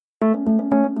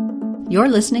You're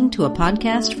listening to a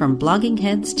podcast from Blogging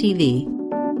Heads TV.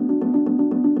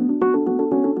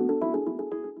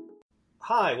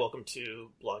 Hi, welcome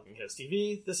to Blogging Heads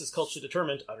TV. This is Culturally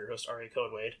Determined. I'm your host, Aryeh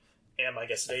Cohen-Wade, and my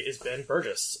guest today is Ben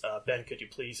Burgis. Ben, could you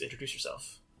please introduce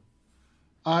yourself?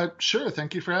 Sure.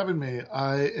 Thank you for having me.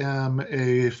 I am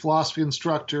a philosophy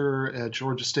instructor at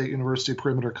Georgia State University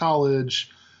Perimeter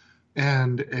College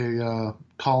and a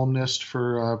columnist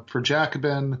for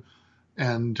Jacobin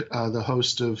and the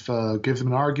host of Give Them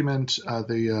an Argument,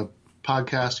 the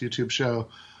podcast YouTube show.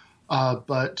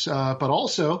 But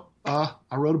also, I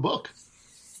wrote a book.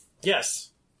 Yes.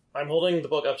 I'm holding the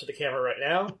book up to the camera right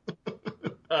now.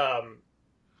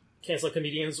 Canceling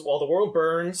Comedians While the World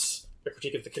Burns, a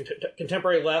critique of the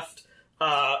contemporary left,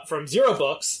 from Zero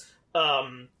Books.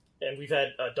 And we've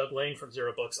had Doug Lane from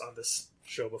Zero Books on this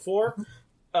show before.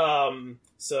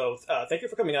 So thank you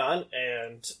for coming on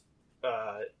and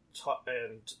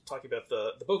talking about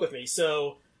the book with me.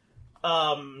 So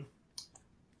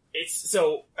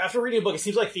after reading the book, it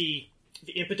seems like the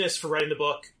impetus for writing the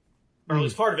book, or at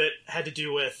least part of it, had to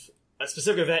do with a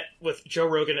specific event with Joe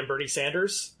Rogan and Bernie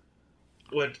Sanders.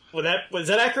 Was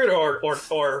that accurate or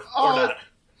not?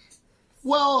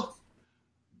 Well,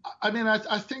 I mean,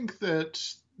 I think that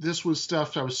this was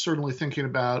stuff I was certainly thinking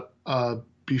about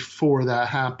before that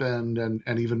happened,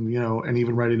 and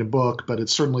even writing a book. But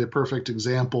it's certainly a perfect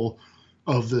example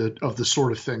of the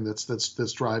sort of thing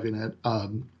that's driving it.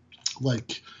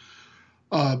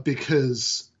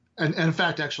 Because. And in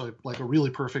fact, actually, like a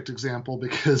really perfect example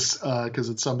because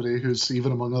it's somebody who's,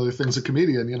 even among other things, a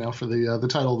comedian, for the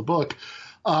title of the book.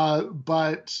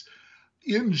 But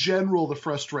in general, the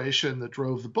frustration that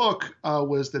drove the book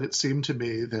was that it seemed to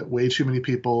me that way too many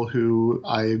people who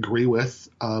I agree with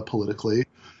politically.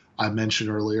 I mentioned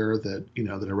earlier that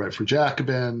that I write for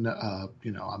Jacobin.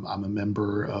 I'm a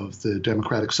member of the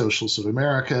Democratic Socialists of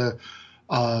America.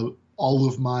 All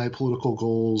of my political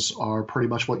goals are pretty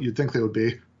much what you'd think they would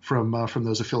be from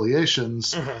those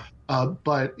affiliations. Mm-hmm.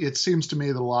 But it seems to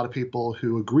me that a lot of people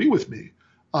who agree with me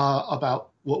about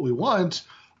what we want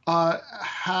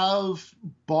have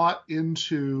bought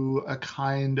into a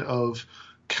kind of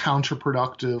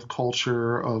counterproductive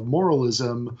culture of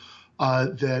moralism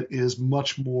that is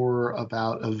much more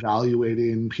about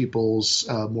evaluating people's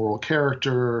moral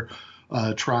character,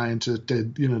 trying to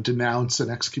denounce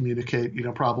and excommunicate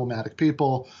problematic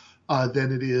people,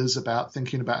 than it is about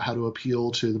thinking about how to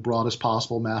appeal to the broadest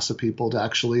possible mass of people to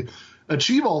actually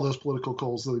achieve all those political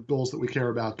goals, the goals that we care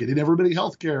about: getting everybody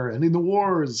health care, ending the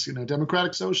wars,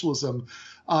 democratic socialism.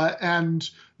 And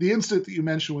the incident that you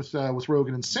mentioned with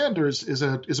Rogan and Sanders is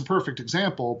a perfect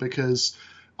example, because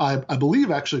I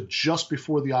believe actually just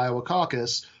before the Iowa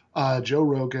caucus, Joe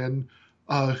Rogan,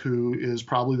 who is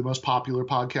probably the most popular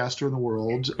podcaster in the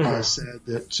world, said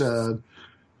that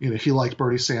he liked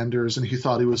Bernie Sanders and he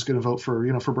thought he was going to vote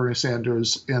for Bernie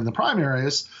Sanders in the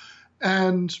primaries.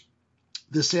 And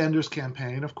the Sanders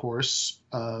campaign, of course,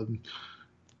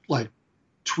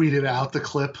 tweeted out the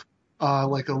clip,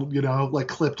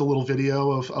 clipped a little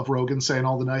video of Rogan saying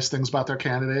all the nice things about their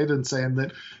candidate and saying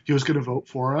that he was going to vote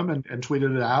for him, and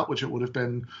tweeted it out, which it would have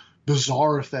been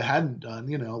bizarre if they hadn't done.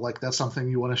 That's something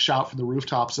you want to shout from the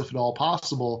rooftops if at all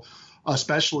possible,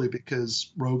 especially because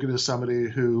Rogan is somebody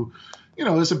who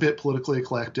is a bit politically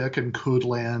eclectic and could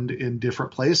land in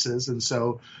different places. And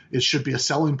so it should be a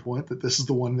selling point that this is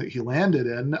the one that he landed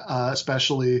in,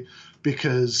 especially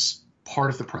because part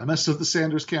of the premise of the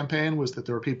Sanders campaign was that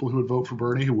there are people who would vote for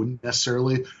Bernie who wouldn't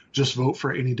necessarily just vote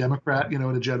for any Democrat, in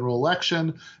a general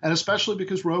election. And especially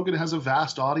because Rogan has a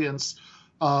vast audience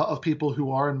of people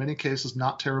who are in many cases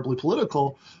not terribly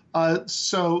political.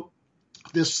 So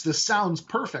this sounds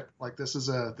perfect. Like this is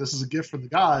a gift from the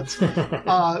gods.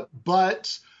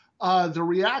 But the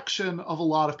reaction of a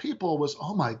lot of people was,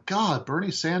 oh my God,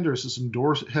 Bernie Sanders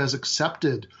has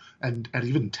accepted and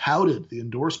even touted the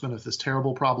endorsement of this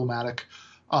terrible, problematic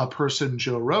person,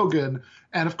 Joe Rogan.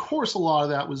 And of course, a lot of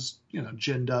that was,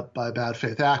 ginned up by bad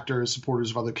faith actors,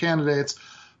 supporters of other candidates.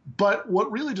 But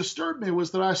what really disturbed me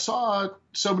was that I saw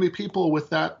so many people with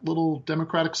that little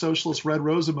Democratic Socialist red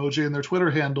rose emoji in their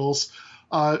Twitter handles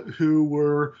who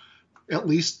were at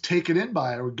least taken in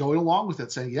by it or going along with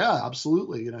it, saying, yeah,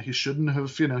 absolutely. He shouldn't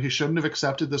have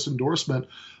accepted this endorsement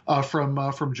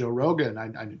from Joe Rogan.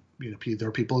 There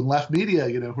are people in left media,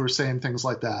 who are saying things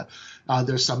like that.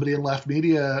 There's somebody in left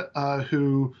media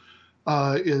who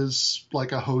is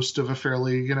like a host of a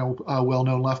fairly,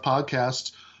 well-known left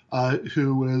podcast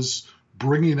who was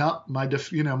bringing up my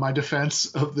defense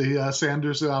of the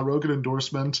Sanders Rogan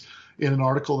endorsement in an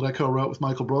article that I co-wrote with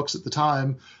Michael Brooks at the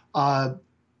time.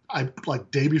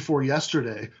 Day before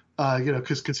yesterday,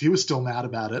 because he was still mad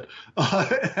about it,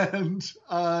 and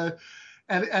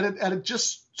it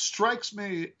just strikes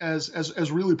me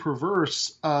as really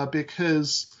perverse,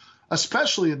 because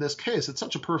especially in this case, it's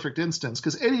such a perfect instance,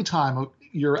 because anytime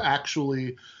you're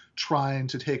actually trying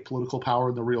to take political power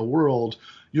in the real world,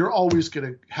 you're always going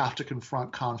to have to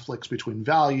confront conflicts between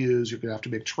values. You're going to have to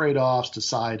make trade-offs,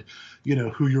 decide,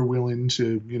 who you're willing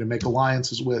to, make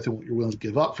alliances with and what you're willing to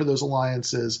give up for those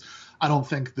alliances. I don't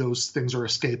think those things are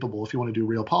escapable if you want to do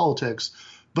real politics.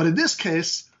 But in this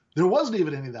case, there wasn't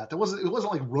even any of that. It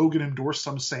wasn't like Rogan endorsed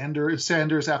some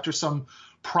Sanders after some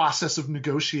process of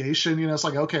negotiation. It's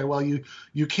like, okay, well, you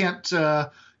can't,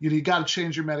 you got to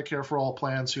change your Medicare for all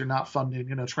plan, so you're not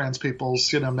funding, trans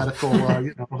people's, medical,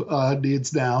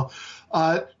 needs now.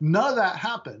 None of that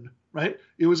happened, right?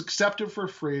 It was accepted for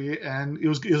free, and it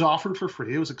was offered for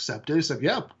free. It was accepted. He said,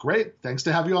 yeah, great. Thanks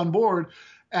to have you on board.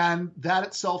 And that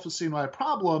itself is seen by a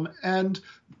problem. And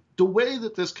the way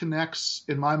that this connects,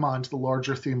 in my mind, to the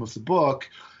larger theme of the book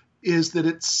is that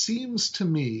it seems to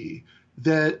me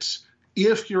that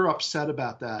if you're upset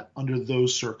about that under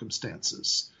those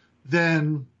circumstances,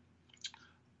 then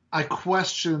I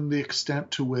question the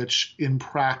extent to which, in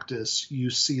practice, you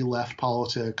see left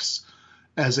politics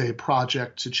as a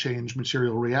project to change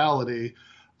material reality,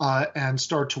 and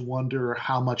start to wonder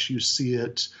how much you see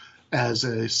it as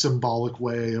a symbolic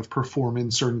way of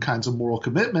performing certain kinds of moral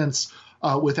commitments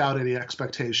without any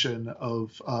expectation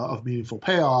of meaningful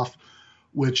payoff,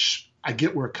 which I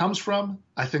get where it comes from.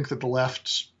 I think that the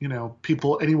left,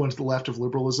 anyone to the left of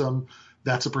liberalism,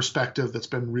 that's a perspective that's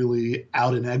been really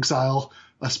out in exile,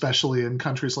 especially in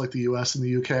countries like the US and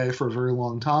the UK for a very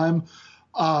long time.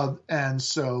 And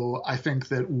so I think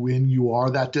that when you are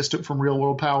that distant from real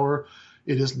world power,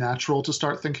 it is natural to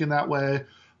start thinking that way.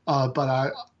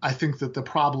 But I think that the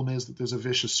problem is that there's a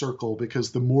vicious circle,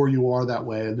 because the more you are that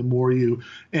way and the more you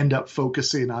end up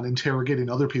focusing on interrogating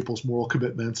other people's moral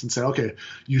commitments and say, okay,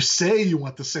 you say you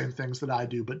want the same things that I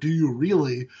do, but do you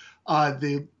really?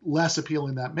 The less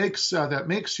appealing that makes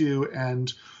you,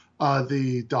 and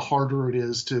the harder it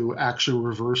is to actually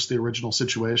reverse the original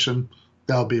situation.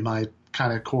 That would be my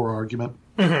kind of core argument.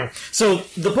 Mm-hmm. So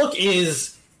the book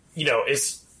is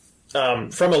from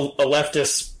a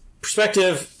leftist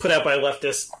perspective, put out by a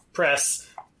leftist press.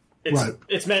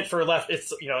 It's meant for left.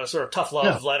 It's a sort of tough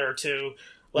love letter to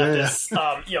leftists.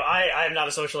 Yeah. I am not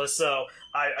a socialist, so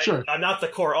I'm not the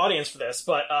core audience for this.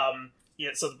 But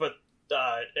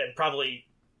and probably,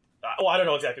 I don't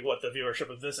know exactly what the viewership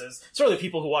of this is. Certainly,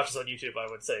 people who watch this on YouTube,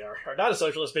 I would say, are not a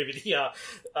socialist. Maybe the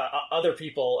other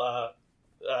people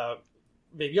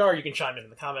maybe are. You can chime in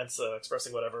the comments,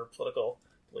 expressing whatever political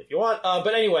belief you want.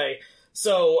 But anyway.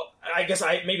 So I guess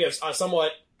I'm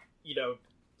somewhat,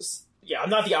 I'm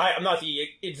not the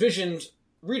envisioned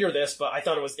reader of this, but I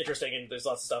thought it was interesting, and there's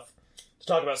lots of stuff to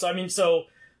talk about. So and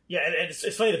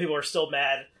it's funny that people are still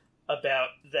mad about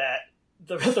that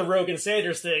the Rogan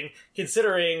Sanders thing,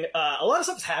 considering a lot of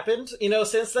stuff's happened,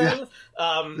 since then.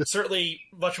 Certainly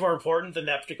much more important than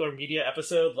that particular media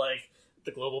episode, like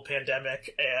the global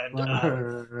pandemic, and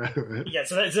right.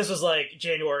 So this was like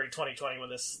January 2020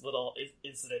 when this little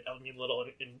incident,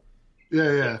 in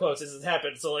quotes, incident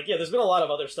happened. So there's been a lot of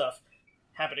other stuff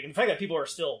happening, and the fact that people are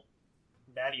still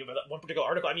mad at you about that one particular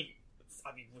article. I mean,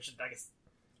 we should, I guess,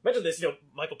 mention this.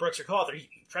 Michael Brooks, your co-author, he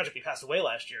tragically passed away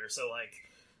last year. So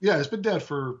he's been dead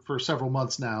for several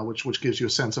months now, which gives you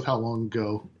a sense of how long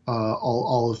ago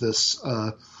all of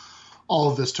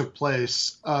this took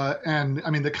place. And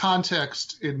I mean, the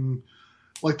context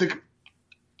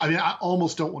I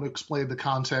almost don't want to explain the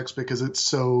context because it's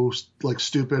so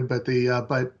stupid, but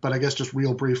but I guess just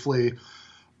real briefly,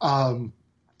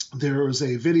 there was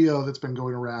a video that's been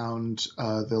going around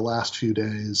the last few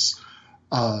days,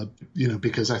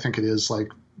 because I think it is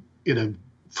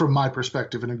from my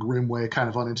perspective, in a grim way, kind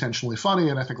of unintentionally funny.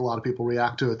 And I think a lot of people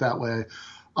react to it that way.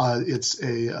 It's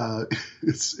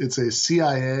a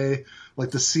CIA,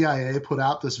 the CIA put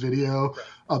out this video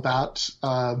about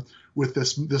with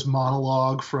this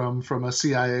monologue from a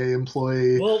CIA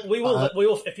employee. Well, we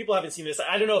will if people haven't seen this,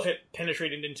 I don't know if it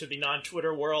penetrated into the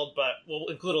non-Twitter world, but we'll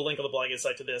include a link on the blogging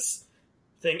site to this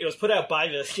thing. It was put out by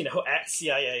the at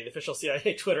CIA, the official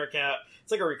CIA Twitter account.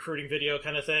 It's like a recruiting video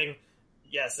kind of thing.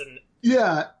 Yes, and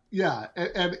yeah,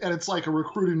 and it's like a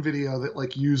recruiting video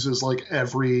that uses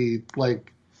every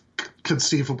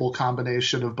conceivable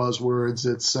combination of buzzwords.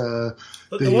 It's the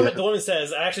woman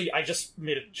says, I just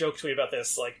made a joke tweet about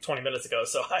this 20 minutes ago,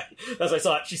 so that's why I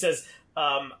saw it. She says,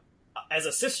 as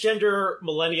a cisgender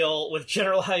millennial with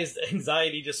generalized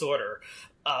anxiety disorder,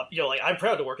 I'm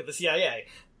proud to work at the CIA,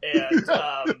 and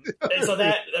and so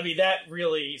that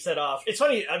really set off. It's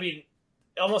funny. I mean,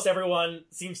 almost everyone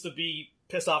seems to be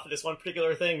pissed off at this one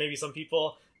particular thing. Maybe some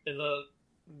people in the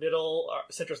middle, or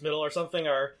centrist middle or something,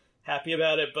 are happy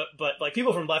about it, but like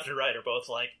people from left and right are both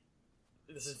like,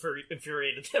 this is very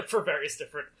infuriating for various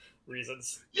different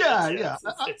reasons. Yeah.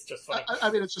 It's just funny. I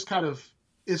mean, it's just kind of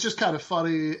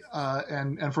funny,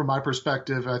 and from my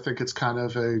perspective, I think it's kind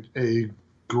of a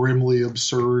grimly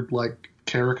absurd like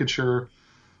caricature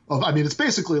of. I mean, it's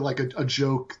basically like a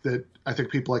joke that I think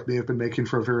people like me have been making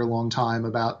for a very long time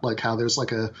about like how there's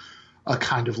like a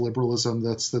kind of liberalism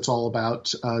that's all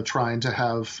about trying to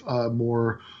have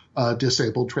more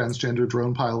disabled transgender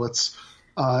drone pilots.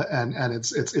 And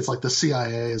it's like the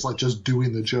CIA is like just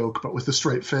doing the joke, but with a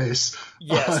straight face.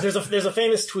 Yes, there's a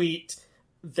famous tweet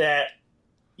that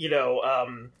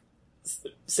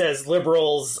says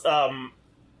liberals, the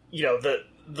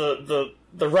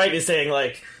right is saying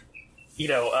like,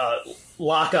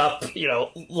 lock up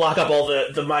all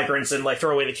the migrants and like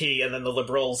throw away the key, and then the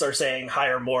liberals are saying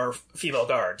hire more female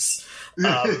guards.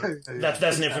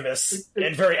 That's an infamous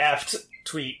and very apt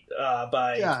tweet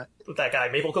by that guy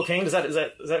Maple Cocaine. Is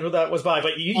that who that was by?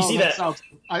 But you see that.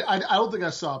 I don't think I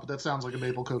saw it, but that sounds like a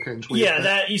Maple Cocaine tweet. Yeah,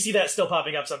 that you see that still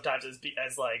popping up sometimes as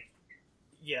like,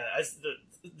 it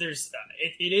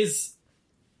is.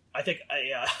 I think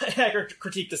an accurate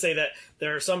critique to say that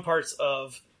there are some parts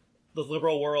of the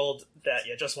liberal world that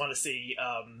just want to see,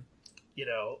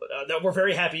 that we're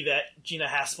very happy that Gina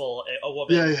Haspel, a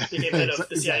woman, became head of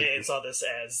the CIA and saw this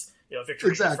as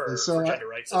victory for gender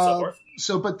rights and so forth.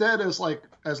 But then as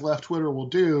left Twitter will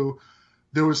do,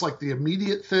 there was like the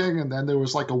immediate thing, and then there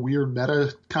was like a weird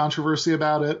meta controversy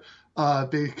about it,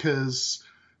 because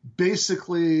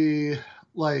basically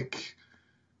like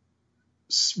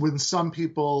when some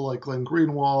people like Glenn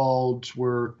Greenwald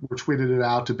were tweeted it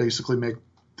out to basically make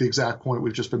the exact point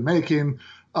we've just been making,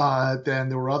 then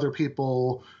there were other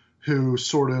people who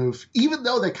sort of, even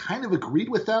though they kind of agreed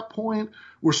with that point,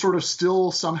 were sort of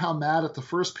still somehow mad at the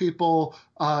first people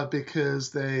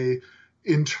because they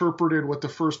interpreted what the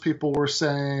first people were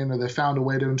saying, or they found a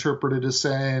way to interpret it as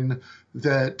saying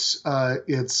that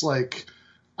it's like,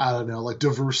 I don't know, like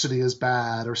diversity is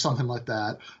bad or something like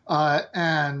that.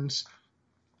 And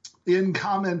in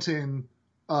commenting,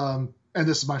 and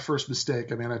this is my first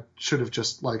mistake. I mean, I should have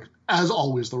just like, as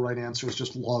always, the right answer is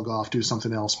just log off, do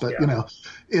something else. But,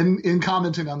 in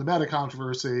commenting on the meta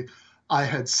controversy, I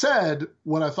had said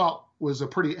what I thought was a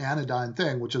pretty anodyne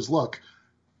thing, which is, look,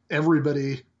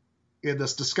 everybody in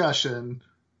this discussion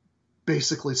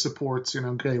basically supports,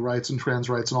 gay rights and trans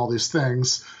rights and all these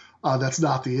things. That's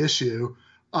not the issue.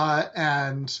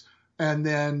 And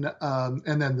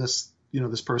then this,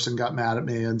 this person got mad at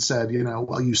me and said,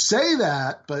 well, you say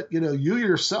that, but, you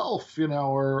yourself,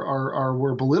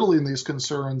 were belittling these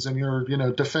concerns in your,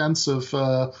 defense of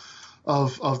the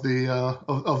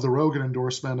Rogan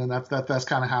endorsement. And that's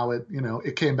kind of how it,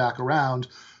 it came back around,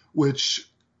 which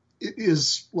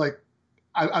is like,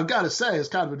 I've got to say, is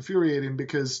kind of infuriating,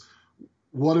 because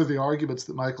one of the arguments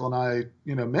that Michael and I,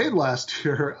 made last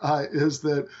year is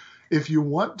that if you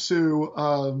want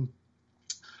to,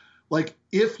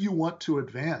 if you want to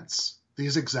advance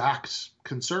these exact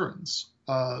concerns,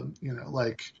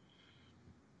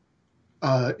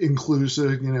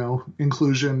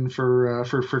 inclusion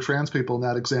for trans people in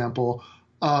that example,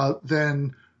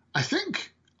 then I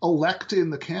think electing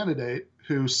the candidate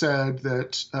who said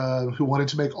that who wanted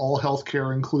to make all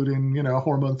healthcare, including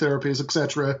hormone therapies,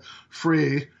 etc.,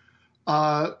 free,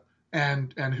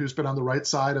 and who's been on the right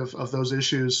side of those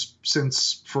issues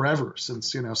since forever,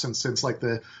 since like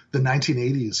the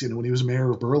 1980s, when he was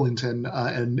mayor of Burlington,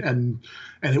 and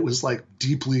it was like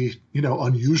deeply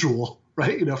unusual,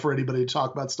 right, for anybody to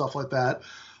talk about stuff like that.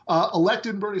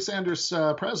 Elected Bernie Sanders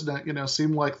president,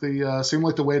 seemed like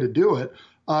the way to do it.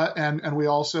 And we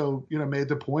also, made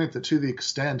the point that to the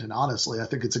extent, and honestly, I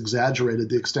think it's exaggerated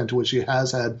the extent to which he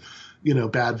has had,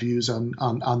 bad views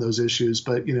on those issues.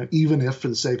 But, even if for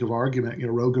the sake of argument,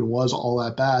 Rogan was all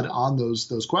that bad on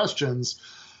those questions,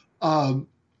 I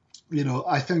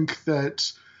think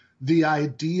that the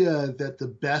idea that the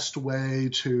best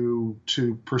way to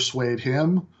persuade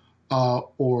him,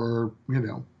 or,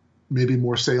 maybe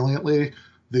more saliently,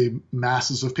 the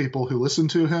masses of people who listen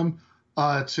to him,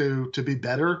 to be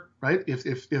better, right?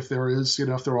 If there is,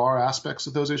 if there are aspects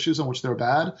of those issues in which they're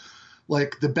bad,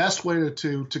 like the best way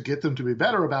to get them to be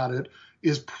better about it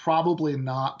is probably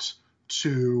not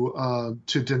to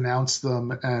denounce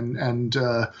them and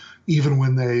even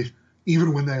when they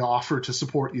offer to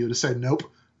support you, to say nope.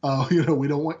 We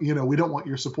don't want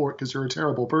your support because you're a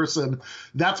terrible person.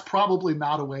 That's probably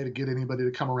not a way to get anybody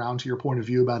to come around to your point of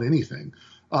view about anything.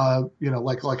 I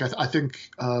think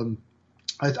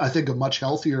a much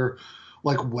healthier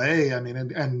way. I mean,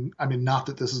 and I mean, not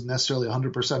that this is necessarily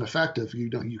 100% effective.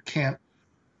 You can't,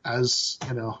 as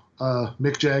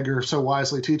Mick Jagger so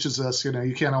wisely teaches us,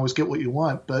 you can't always get what you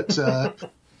want, but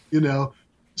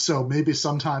so maybe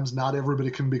sometimes not everybody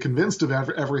can be convinced of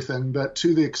everything, but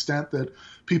to the extent that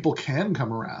people can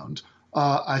come around,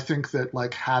 I think that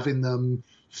like having them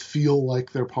feel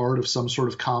like they're part of some sort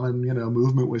of common,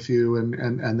 movement with you,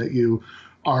 and that you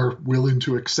are willing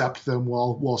to accept them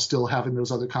while still having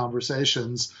those other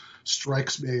conversations,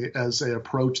 strikes me as a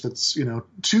approach that's,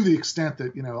 to the extent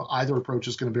that, either approach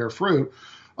is going to bear fruit,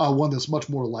 one that's much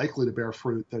more likely to bear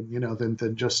fruit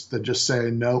than just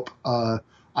saying, nope,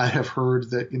 I have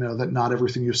heard that, that not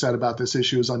everything you said about this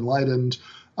issue is enlightened.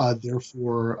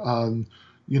 Therefore,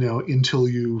 until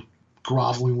you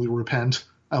grovelingly repent,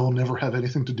 I will never have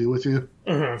anything to do with you.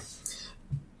 Mm-hmm.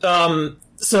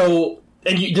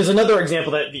 There's another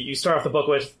example that you start off the book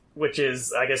with, which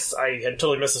is, I guess I had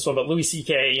totally missed this one, but Louis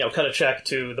C.K., cut a check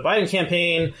to the Biden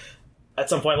campaign at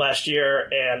some point last year,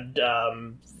 and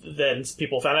then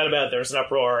people found out about it. There was an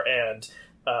uproar, and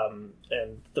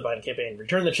the Biden campaign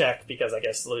returned the check because I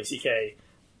guess Louis C.K.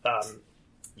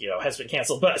 Has been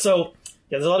canceled. But so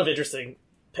there's a lot of interesting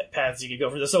paths you could go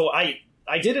for this. So I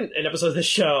did an episode of this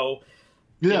show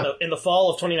in the fall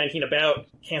of 2019 about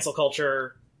cancel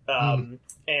culture, and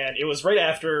it was right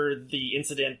after the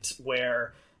incident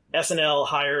where SNL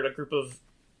hired a group of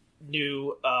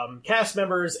new cast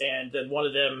members, and then one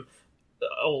of them,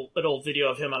 an old video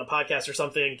of him on a podcast or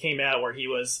something, came out where he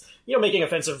was making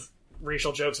offensive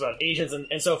racial jokes about Asians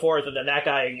and so forth, and then that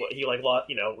guy, he like lost,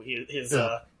 his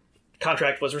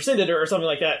contract was rescinded or something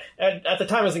like that. And at the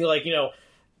time I was thinking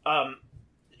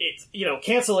it's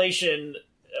cancellation,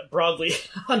 broadly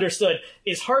understood,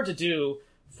 is hard to do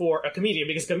for a comedian,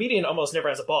 because a comedian almost never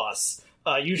has a boss.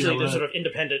 Usually they're sort of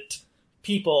independent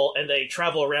people, and they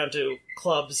travel around to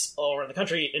clubs all around the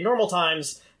country in normal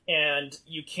times, and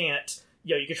you can't,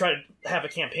 you could try to have a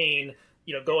campaign,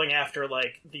 going after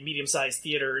like the medium-sized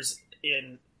theaters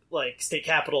in like state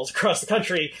capitals across the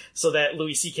country so that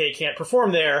Louis C.K. can't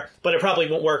perform there, but it probably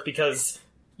won't work because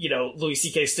Louis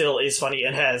C.K. still is funny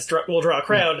and will draw a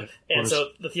crowd, and so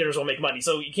the theaters will make money.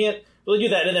 So you can't really do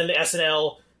that. And then the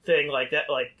SNL thing, like that,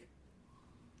 like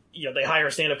they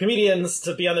hire stand-up comedians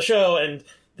to be on the show, and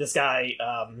this guy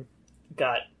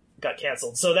got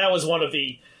canceled. So that was one of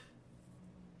the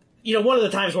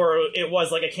times where it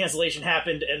was like a cancellation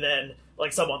happened, and then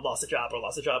like someone lost a job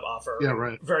offer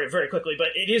very, very quickly. But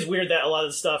it is weird that a lot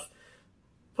of the stuff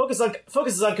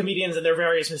focuses on comedians and their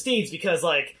various misdeeds, because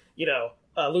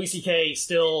Louis C.K.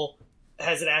 still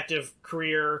has an active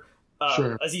career.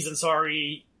 Aziz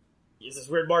Ansari is this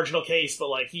weird marginal case, but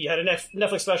like he had a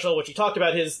Netflix special which he talked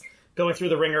about his going through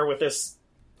the ringer with this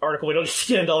article. We don't need to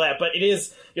get into all that, but it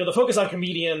is, the focus on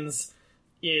comedians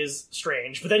is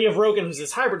strange. But then you have Rogan, who's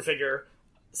this hybrid figure,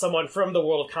 someone from the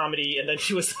world of comedy, and then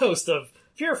he was the host of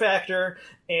Fear Factor,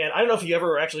 and I don't know if he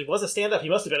ever actually was a stand-up. He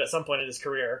must have been at some point in his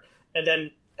career, and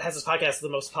then has this podcast, the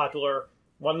most popular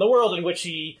one in the world, in which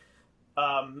he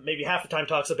maybe half the time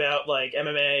talks about like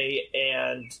MMA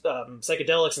and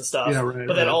psychedelics and stuff,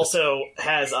 but then also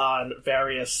has on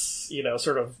various,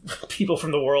 sort of people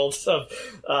from the world of,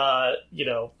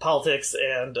 politics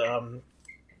and,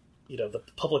 the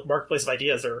public marketplace of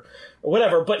ideas or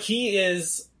whatever. But he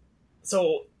is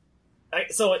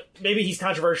maybe he's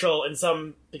controversial in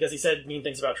some because he said mean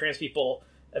things about trans people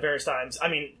at various times. I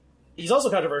mean, he's also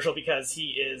controversial because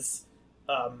he is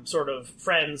sort of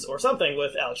friends or something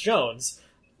with Alex Jones,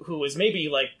 who is maybe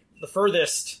like the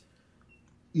furthest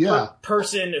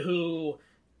person who,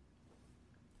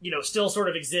 still sort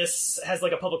of exists, has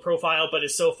like a public profile, but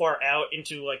is so far out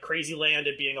into like crazy land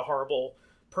and being a horrible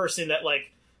person that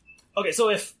like, okay, so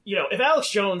if Alex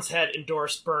Jones had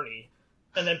endorsed Bernie,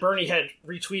 and then Bernie had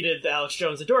retweeted the Alex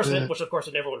Jones endorsement, which of course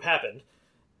would never would have happened,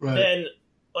 then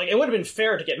like it would have been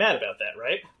fair to get mad about that,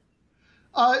 right?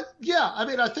 I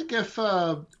mean, I think if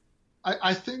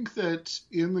I think that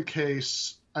in the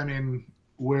case, I mean,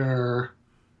 where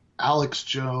Alex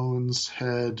Jones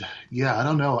had, I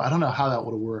don't know how that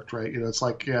would have worked, right? It's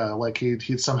like, like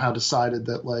he'd somehow decided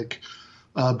that like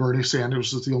Bernie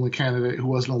Sanders was the only candidate who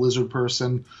wasn't a lizard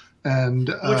person, and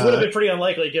which would have been pretty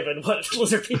unlikely given what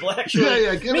lizard people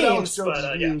actually given means, Alex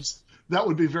Jones' views. That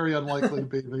would be very unlikely to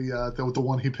be the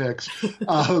one he picks.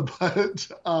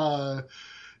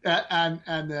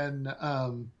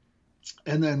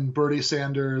 And then Bernie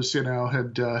Sanders,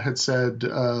 had said,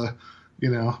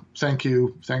 thank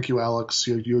you, Alex.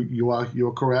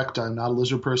 You're correct. I'm not a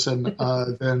lizard person.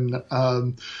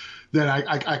 Then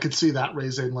I could see that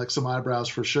raising like some eyebrows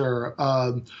for sure.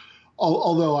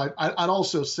 Although I'd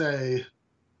also say,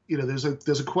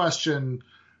 there's a question.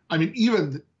 I mean,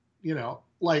 even,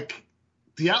 like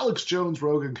the Alex Jones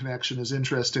Rogan connection is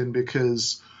interesting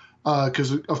because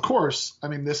of course, I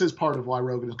mean, this is part of why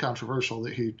Rogan is controversial,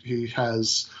 that he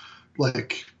has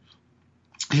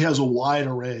a wide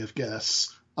array of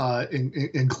guests,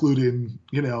 including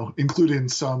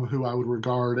some who I would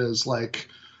regard as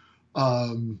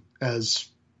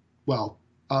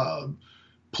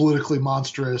politically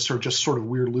monstrous or just sort of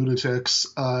weird lunatics,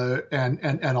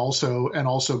 and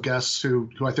also guests who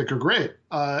I think are great.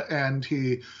 And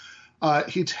he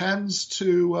tends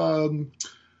to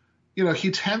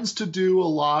do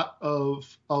a lot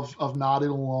of nodding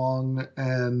along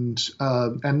and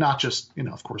not just,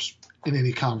 of course, in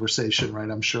any conversation, right?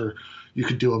 I'm sure you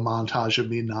could do a montage of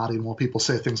me nodding while people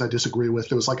say things I disagree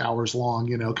with. It was like hours long,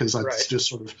 because that's Right. just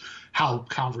sort of how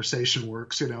conversation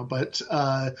works,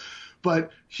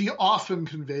 but he often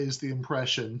conveys the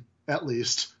impression, at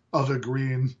least, of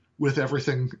agreeing with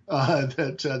everything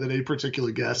that a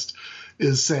particular guest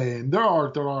is saying. There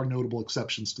are notable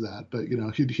exceptions to that, but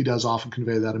he does often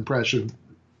convey that impression.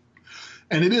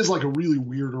 And it is like a really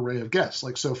weird array of guests.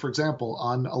 Like, so for example,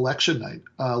 on election night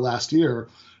last year,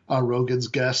 Rogan's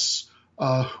guests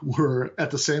were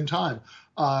at the same time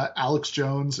Alex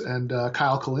Jones and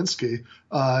Kyle Kulinski.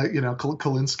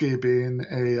 Kulinski being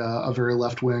a very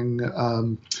left wing,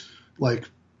 I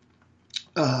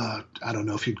don't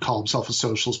know if he'd call himself a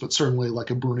socialist, but certainly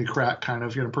like a Bernie-crat kind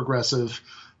of progressive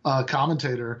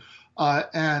commentator,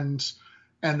 and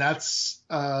that's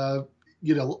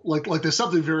there's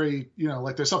something very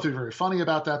funny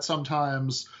about that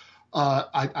sometimes.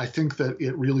 I think that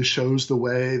it really shows the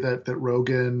way that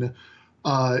Rogan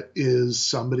is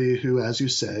somebody who, as you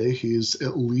say, he's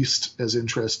at least as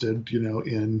interested,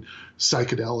 in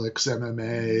psychedelics,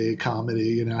 MMA,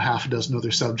 comedy, half a dozen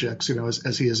other subjects,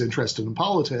 as he is interested in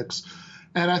politics.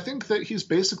 And I think that he's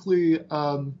basically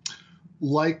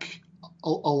like a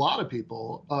lot of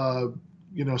people,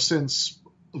 since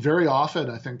very often,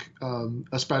 I think,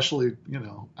 especially,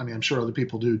 I'm sure other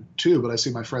people do too, but I see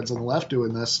my friends on the left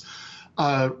doing this.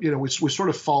 We sort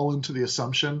of fall into the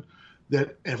assumption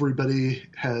that everybody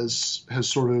has a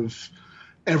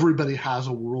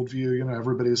worldview.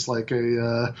 Everybody's like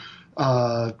a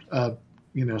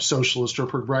socialist or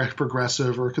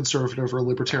progressive or conservative or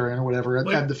libertarian or whatever.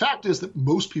 And the fact is that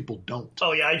most people don't.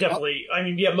 Oh yeah, I definitely.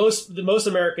 Most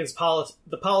Americans,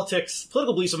 the political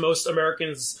beliefs of most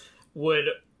Americans would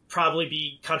probably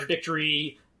be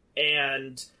contradictory,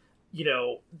 and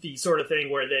the sort of thing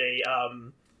where they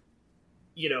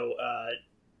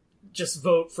just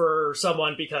vote for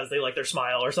someone because they like their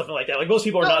smile or something like that. Like, most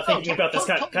people are not thinking about this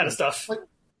kind of stuff.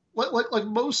 Like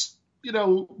most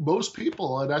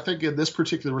people, and I think in this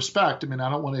particular respect, I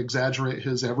don't want to exaggerate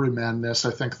his everymanness.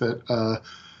 I think that I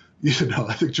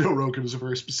think Joe Rogan is a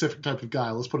very specific type of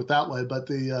guy. Let's put it that way. But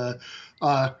he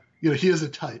is a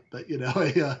type, but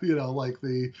like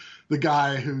the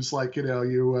guy who's like,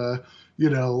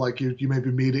 you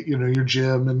maybe meet at, your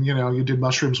gym, and, you did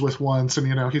mushrooms with once,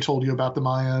 and, he told you about the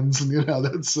Mayans, and,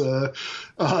 that's,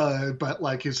 but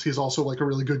like, he's also like a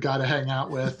really good guy to hang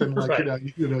out with, and like, right.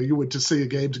 You went to see a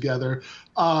game together.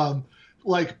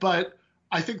 But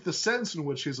I think the sense in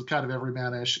which he's kind of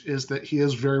everymanish is that he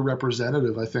is very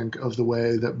representative, I think, of the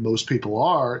way that most people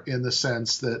are, in the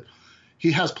sense that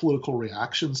he has political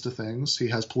reactions to things. He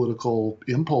has political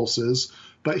impulses,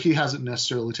 but he hasn't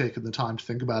necessarily taken the time to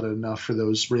think about it enough for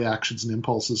those reactions and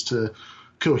impulses to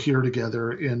cohere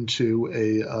together into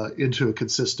a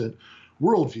consistent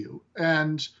worldview.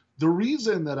 And the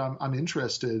reason that I'm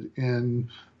interested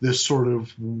in this sort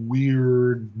of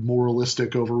weird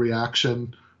moralistic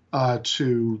overreaction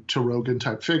to Rogan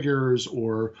type figures,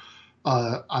 or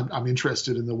I'm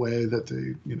interested in the way that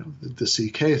the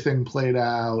CK thing played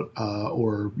out,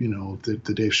 or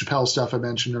the Dave Chappelle stuff I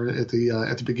mentioned at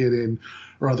the beginning,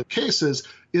 or other cases,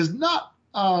 is not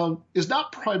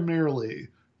primarily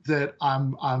that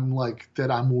I'm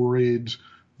worried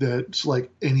that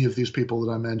like any of these people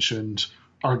that I mentioned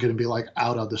are going to be like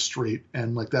out on the street,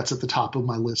 and like that's at the top of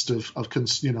my list of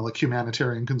like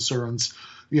humanitarian concerns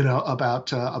about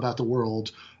the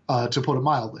world. To put it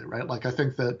mildly, right? Like, I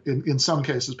think that in some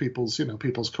cases, people's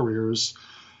careers,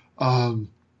 are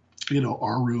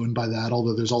ruined by that.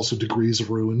 Although there's also degrees of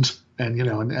ruined, and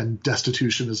and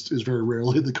destitution is very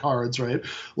rarely in the cards, right?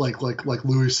 Like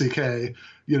Louis C.K.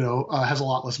 Has a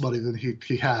lot less money than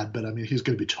he had, but he's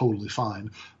going to be totally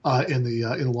fine in the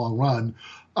long run.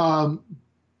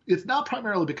 It's not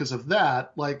primarily because of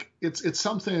that. Like, it's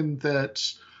something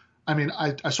that.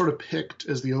 I sort of picked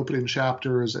as the opening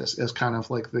chapters as kind of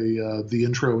like the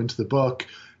intro into the book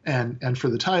and for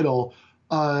the title,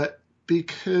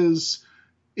 because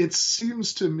it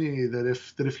seems to me that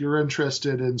if you're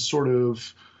interested in sort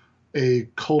of a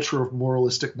culture of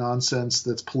moralistic nonsense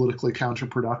that's politically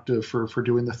counterproductive for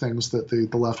doing the things that the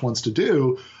left wants to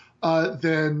do,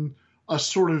 then a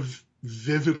sort of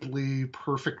vividly,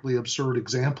 perfectly absurd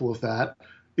example of that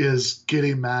is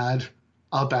getting mad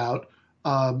about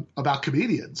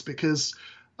comedians, because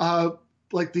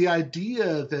like the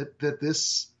idea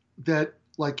that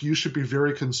like you should be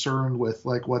very concerned with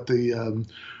like what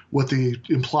the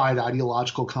implied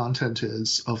ideological content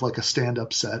is of like a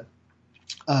stand-up set.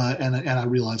 And I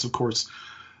realize, of course,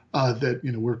 that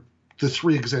the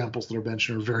three examples that are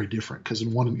mentioned are very different, because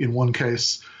in one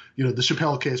case, the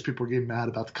Chappelle case, people are getting mad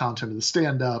about the content of the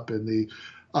stand-up, and in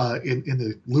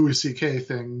the Louis C.K.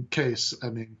 case, I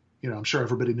mean, I'm sure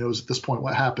everybody knows at this point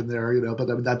what happened there, but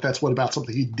I mean, that's about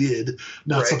something he did,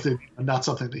 not something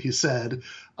that he said.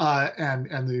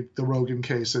 And the Rogan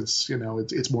case,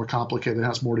 it's more complicated. It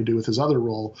has more to do with his other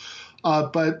role.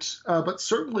 But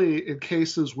certainly in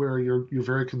cases where you're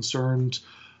very concerned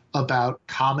about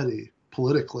comedy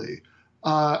politically,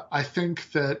 I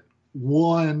think that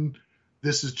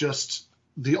this is just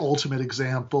the ultimate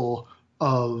example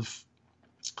of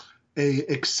a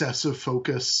excessive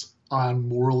focus on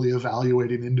morally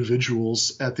evaluating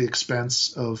individuals at the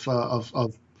expense of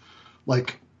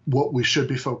like what we should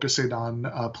be focusing on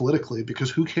politically,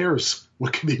 because who cares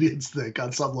what comedians think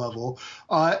on some level,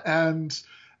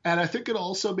 and I think it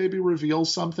also maybe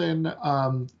reveals something,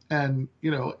 and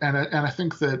I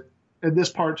think that in this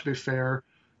part, to be fair,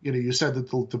 you said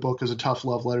that the book is a tough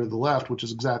love letter to the left, which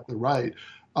is exactly right.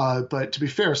 But to be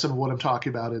fair, some of what I'm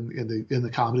talking about in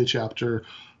the comedy chapter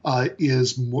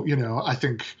is more, I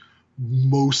think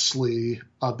mostly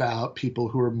about people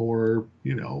who are more,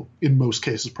 in most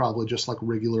cases probably just like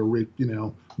regular,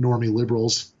 normie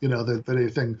liberals, than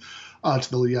anything to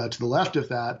the left of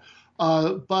that.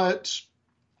 But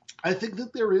I think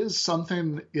that there is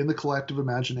something in the collective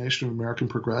imagination of American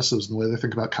progressives and the way they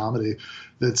think about comedy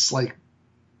that's like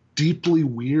deeply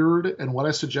weird. And what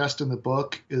I suggest in the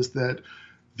book is that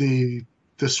the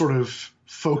sort of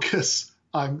focus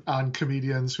on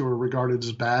comedians who are regarded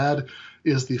as bad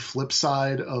is the flip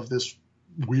side of this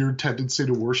weird tendency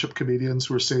to worship comedians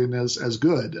who are seen as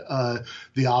good.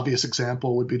 The obvious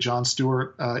example would be Jon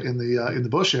Stewart in the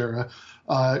Bush era,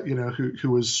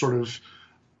 who was sort of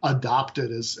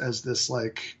adopted as this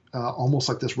like almost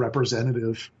like this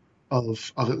representative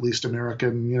of at least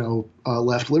American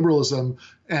left liberalism,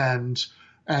 and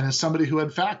as somebody who in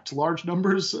fact large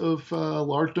numbers of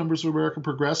American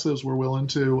progressives were willing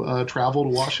to travel to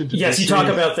Washington. Yes, DC. You talk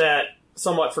about that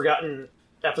somewhat forgotten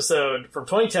episode from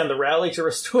 2010, the Rally to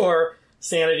Restore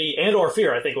Sanity and or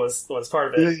Fear, I think was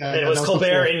part of it. Yeah, and it was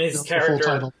Colbert in his character. The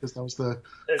full title, because that was the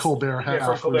Colbert half.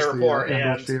 From Colbert Report,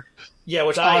 and Fear. Yeah,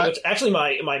 which actually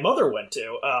my mother went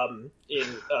to in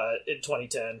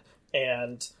 2010,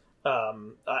 and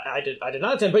I did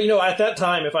not attend. But at that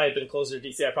time, if I had been closer to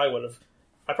DC, I probably would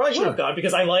have gone,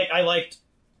 because I liked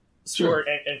Stewart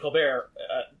and Colbert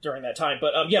during that time.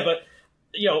 But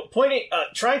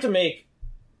trying to make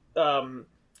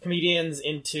comedians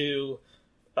into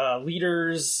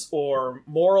leaders or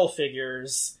moral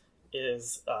figures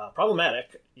is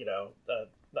problematic.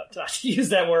 Not to use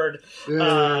that word.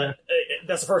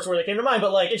 That's the first word that came to mind.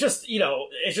 But it just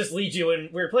leads you in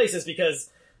weird places, because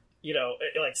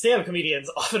like stand-up comedians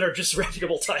often are just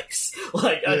reputable types.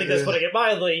 I think that's putting it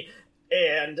mildly.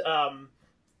 And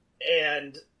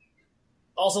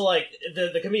also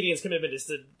the comedian's commitment is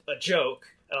to a joke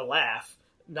and a laugh,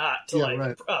 not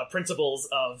to principles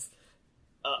of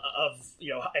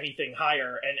anything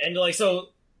higher. And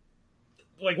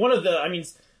one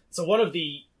of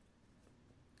the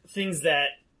things that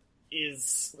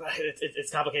is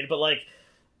it's complicated, but a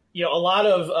lot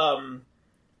of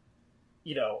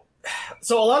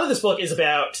so a lot of this book is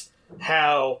about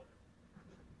how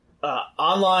the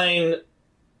online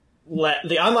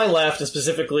left, and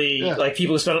specifically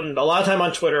people who spend a lot of time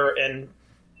on Twitter and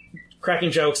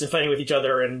cracking jokes and fighting with each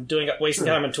other and wasting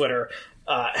time on Twitter,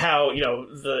 how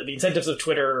the incentives of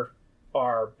Twitter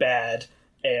are bad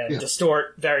and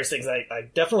distort various things. I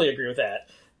definitely agree with that.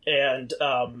 And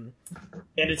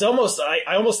it's almost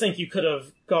I almost think you could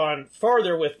have gone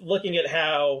farther with looking at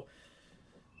how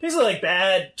basically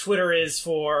bad Twitter is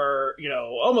for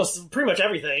almost pretty much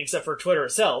everything except for Twitter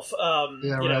itself.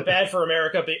 Bad for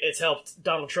America. It helped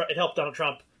Donald Trump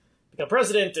become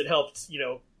president. It helped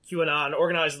QAnon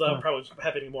organize them. Probably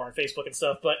happening more on Facebook and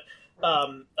stuff. But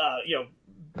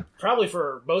probably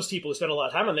for most people who spend a lot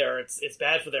of time on there, it's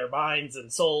bad for their minds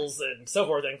and souls and so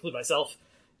forth. I include myself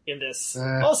in this.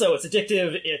 Also, it's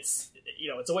addictive. It's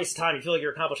it's a waste of time. You feel like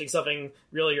you're accomplishing something,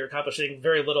 really you're accomplishing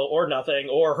very little or nothing,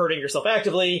 or hurting yourself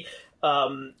actively.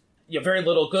 Very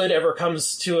little good ever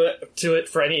comes to it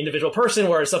for any individual person,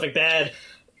 whereas something bad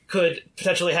could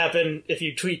potentially happen if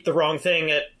you tweet the wrong thing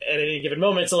at any given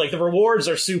moment. So, like, the rewards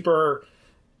are super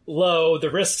low, the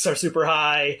risks are super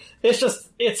high.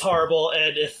 It's horrible,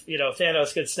 and if,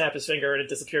 Thanos could snap his finger and it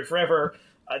disappeared forever,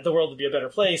 the world would be a better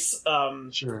place.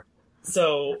 Sure.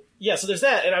 So there's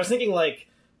that, and I was thinking, like,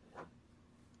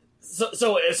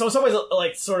 so in some ways,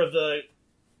 like, sort of a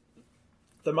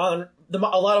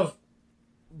lot of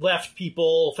left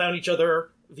people found each other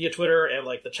via Twitter, and,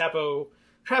 like, the Trap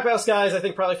House guys, I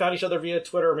think, probably found each other via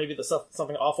Twitter, or maybe the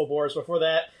Something Awful boards before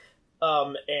that.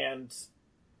 And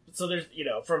so there's,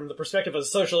 from the perspective of a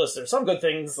socialist, there's some good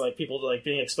things, like people, like,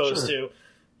 being exposed to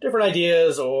different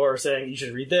ideas, or saying you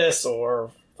should read this,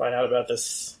 or find out about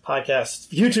this podcast,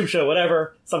 YouTube show,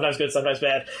 whatever. Sometimes good, sometimes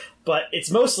bad. But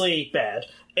it's mostly bad.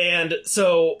 And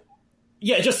so,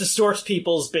 it just distorts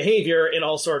people's behavior in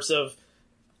all sorts of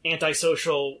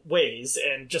antisocial ways,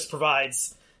 and just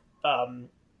provides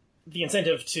the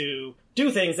incentive to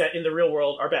do things that in the real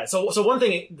world are bad. So one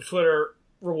thing Twitter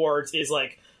rewards is,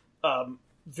 like,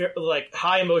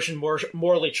 high emotion,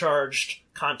 morally charged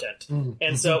content. Mm-hmm.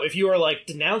 And so if you are, like,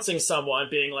 denouncing someone,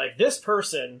 being like, this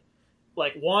person,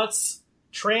 like, wants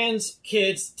trans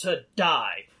kids to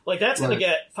die, like, that's going to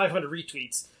get 500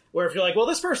 retweets. Where if you're like, well,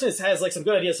 this person has, like, some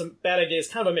good ideas, some bad ideas,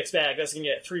 kind of a mixed bag, that's going to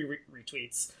get 3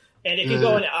 retweets. And it can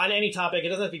go on any topic. It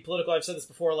doesn't have to be political. I've said this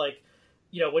before, like,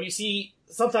 when you see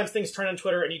sometimes things turn on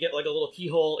Twitter and you get, like, a little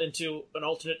keyhole into an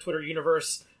alternate Twitter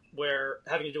universe where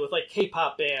having to do with, like,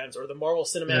 K-pop bands or the Marvel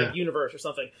Cinematic Universe or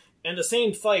something. And the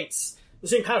same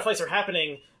kind of fights are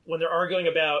happening when they're arguing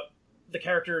about the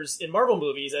characters in Marvel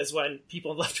movies as when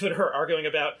people on left Twitter are arguing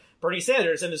about Bernie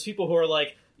Sanders. And there's people who are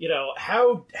like,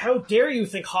 how dare you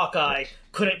think Hawkeye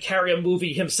couldn't carry a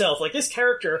movie himself? Like, this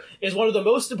character is one of the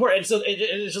most important. And so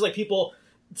it's just like people,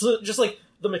 just like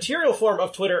the material form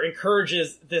of Twitter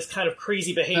encourages this kind of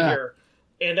crazy behavior,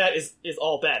 and that is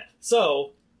all bad.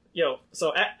 So,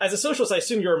 as a socialist, I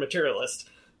assume you're a materialist.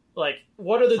 Like,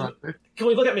 what are can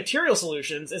we look at material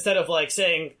solutions instead of, like,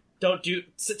 saying, telling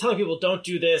people don't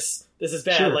do this, this is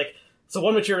bad. Sure. Like, so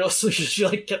one material solution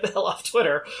is, like, get the hell off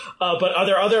Twitter. But are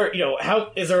there other,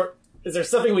 how is there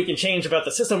something we can change about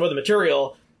the system or the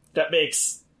material that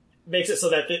makes it so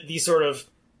that these sort of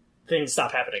things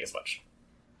stop happening as much?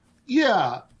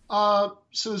 Yeah.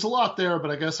 So there's a lot there,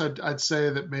 but I guess I'd say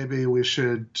that maybe we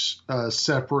should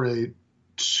separate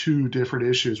 2 different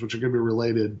issues, which are going to be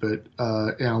related, but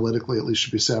analytically at least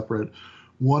should be separate.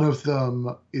 One of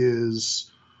them is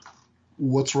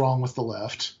what's wrong with the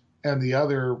left, and the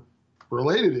other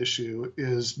related issue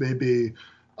is maybe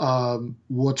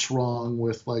what's wrong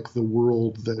with, like, the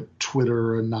world that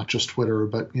Twitter, and not just Twitter,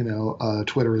 but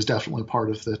Twitter is definitely part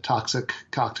of the toxic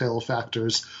cocktail of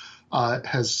factors,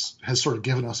 has sort of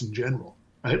given us in general,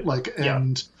 right? Like,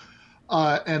 and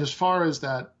as far as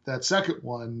that second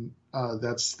one,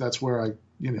 that's where I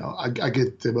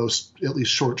get the most, at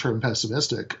least short-term,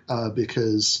 pessimistic,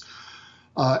 because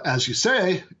as you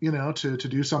say, to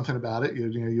do something about it,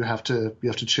 you have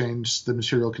to change the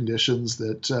material conditions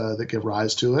that give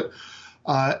rise to it,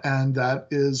 and that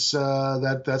is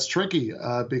that's tricky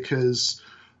because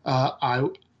I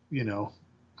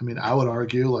would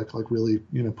argue, like really,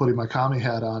 putting my commie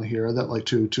hat on here, that, like,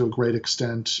 to a great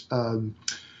extent,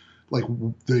 like,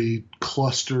 the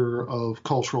cluster of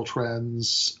cultural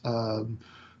trends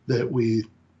that we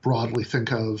broadly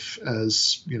think of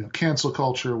as, cancel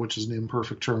culture, which is an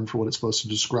imperfect term for what it's supposed to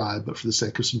describe, but for the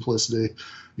sake of simplicity,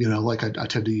 like, I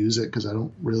tend to use it because I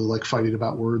don't really like fighting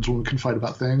about words when we can fight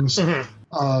about things.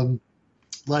 Mm-hmm.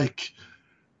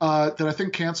 That I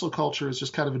think cancel culture is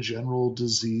just kind of a general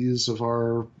disease of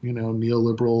our,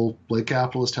 neoliberal, late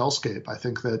capitalist hellscape. I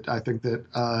think that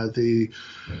the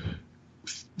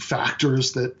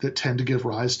factors that tend to give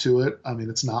rise to it, I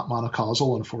mean, it's not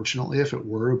monocausal, unfortunately. If it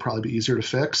were, it would probably be easier to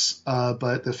fix.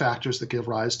 But the factors that give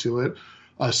rise to it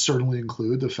certainly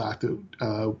include the fact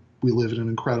that we live in an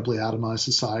incredibly atomized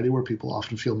society where people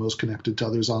often feel most connected to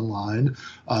others online.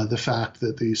 The fact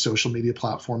that the social media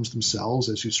platforms themselves,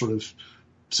 as you sort of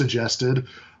suggested,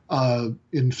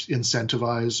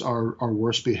 incentivize our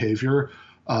worst behavior.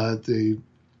 The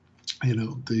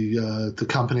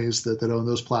companies that own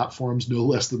those platforms, no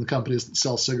less than the companies that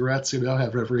sell cigarettes,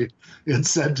 have every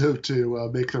incentive to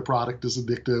make their product as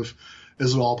addictive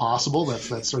as at all possible.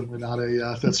 That's certainly not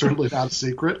a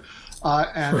secret.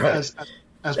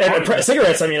 As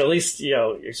cigarettes, I mean, at least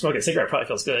you're smoking a cigarette probably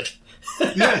feels good.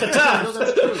 Yeah, at the time.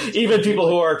 that's true. Even people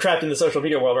who are trapped in the social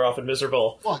media world are often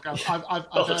miserable. Look, I've had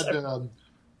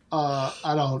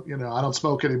I don't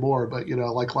smoke anymore, but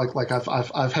like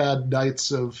I've had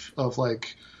nights of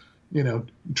like,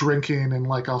 drinking and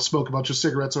like I'll smoke a bunch of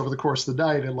cigarettes over the course of the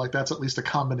night, and like that's at least a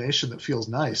combination that feels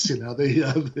nice. Like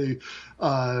the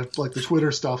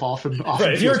Twitter stuff often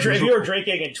right. If you were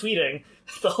drinking and tweeting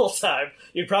the whole time,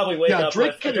 you'd probably wake up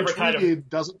with a different kind of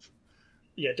doesn't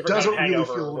kind really of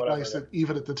feel nice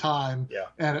even at the time, yeah.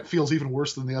 And it feels even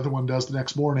worse than the other one does the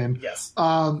next morning. Yes.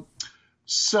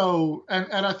 So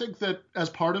and I think that as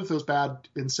part of those bad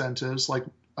incentives, like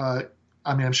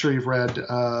I'm sure you've read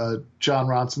John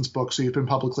Ronson's book, So You've Been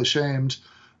Publicly Shamed,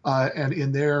 and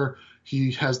in there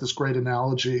he has this great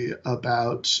analogy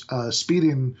about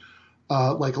speeding,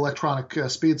 like electronic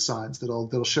speed signs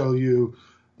that'll show you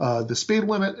the speed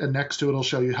limit, and next to it'll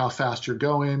show you how fast you're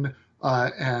going.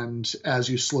 And as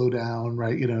you slow down,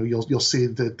 right, you'll see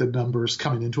that the numbers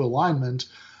coming into alignment.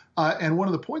 And one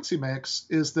of the points he makes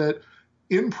is that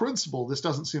in principle, this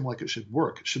doesn't seem like it should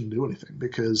work. It shouldn't do anything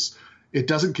because it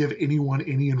doesn't give anyone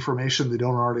any information they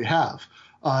don't already have.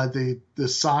 The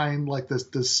sign, like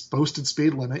this posted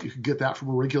speed limit, you can get that from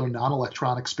a regular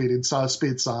non-electronic speed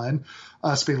limit sign,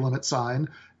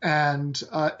 and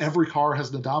every car has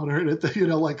an odometer in it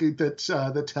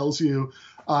that that tells you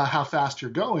how fast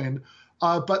you're going.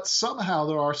 But somehow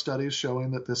there are studies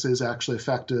showing that this is actually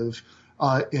effective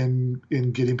in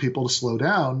getting people to slow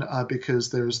down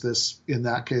because there's this, in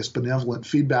that case, benevolent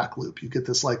feedback loop. You get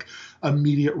this like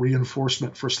immediate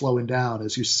reinforcement for slowing down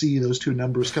as you see those two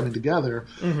numbers coming together.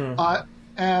 Mm-hmm.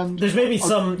 And there's maybe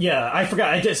I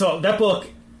forgot. I did. So that book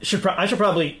I should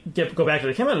probably go back to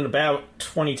it. It came out in about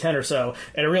 2010 or so,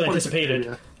 and it really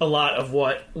anticipated a lot of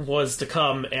what was to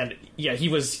come. And yeah, he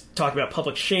was talking about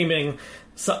public shaming,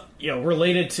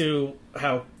 related to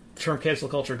how the term cancel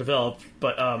culture developed.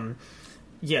 But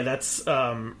that's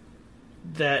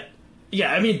that.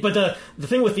 Yeah, I mean, but the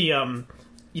thing with the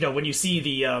when you see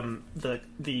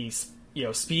the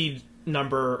speed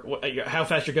number, how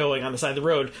fast you're going on the side of the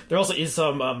road, there also is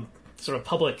some sort of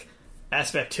public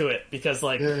aspect to it, because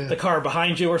the car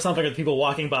behind you or something, or the people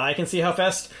walking by can see how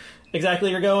fast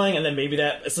exactly you're going, and then maybe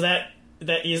that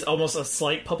is almost a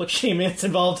slight public shaming that's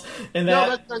involved in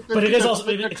that. But it is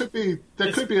also there could be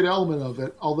an element of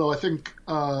it. Although I think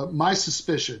my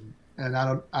suspicion, and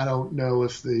I don't know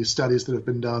if the studies that have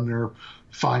been done are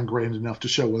fine-grained enough to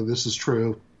show whether this is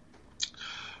true,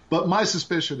 but my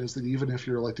suspicion is that even if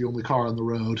you're like the only car on the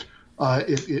road,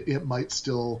 it might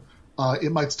still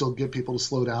get people to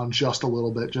slow down just a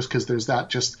little bit, just because there's that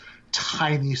just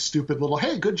tiny, stupid little,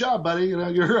 hey, good job, buddy, you're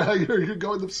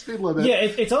going the speed limit. Yeah,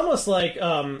 it's almost like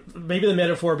maybe the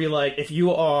metaphor would be like if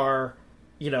you are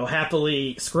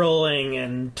happily scrolling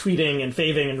and tweeting and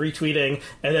faving and retweeting,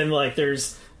 and then like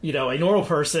there's a normal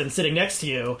person sitting next to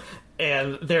you,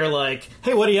 and they're like,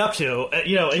 hey, what are you up to?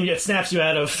 And it snaps you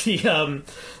out of the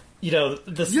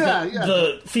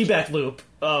the feedback loop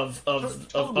of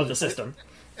the system.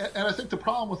 And I think the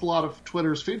problem with a lot of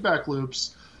Twitter's feedback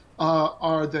loops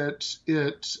are that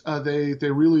they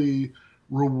really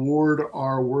reward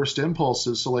our worst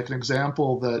impulses. So, like an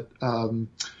example that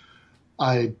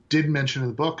I did mention in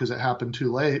the book because it happened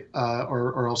too late,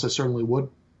 or else I certainly would.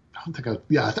 I don't think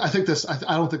this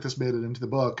made it into the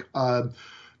book.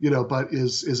 But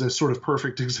is a sort of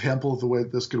perfect example of the way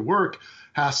that this could work.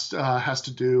 Has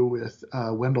to do with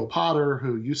Wendell Potter,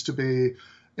 who used to be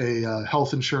a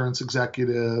health insurance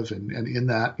executive, and in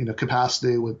that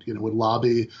capacity would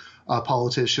lobby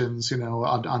politicians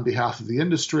on behalf of the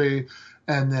industry,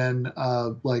 and then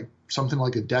something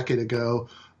like a decade ago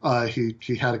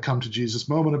he had a come to Jesus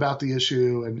moment about the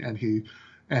issue, and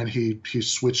he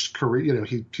switched career.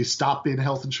 He stopped being a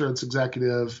health insurance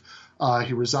executive.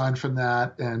 He resigned from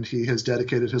that, and he has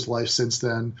dedicated his life since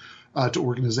then to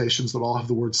organizations that all have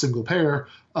the word single payer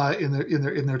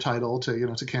in their title,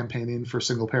 to campaigning for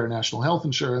single payer national health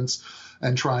insurance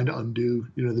and trying to undo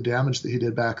the damage that he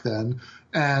did back then.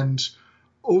 And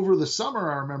over the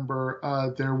summer, I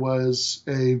remember there was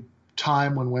a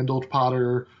time when Wendell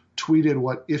Potter tweeted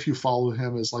what, if you follow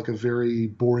him, is like a very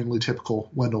boringly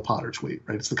typical Wendell Potter tweet,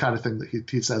 right? It's the kind of thing that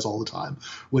he says all the time,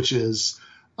 which is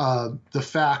the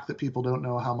fact that people don't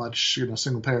know how much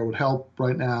single payer would help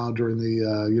right now during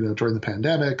the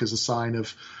pandemic is a sign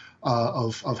of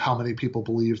how many people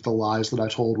believed the lies that I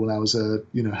told when I was a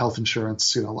health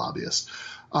insurance lobbyist,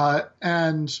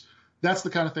 and that's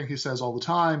the kind of thing he says all the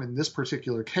time. In this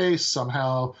particular case,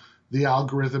 somehow the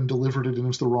algorithm delivered it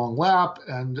into the wrong lap,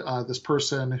 and this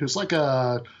person who's like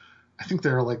I think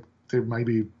they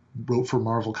maybe wrote for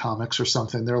Marvel Comics or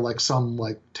something. They're like some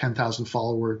 10,000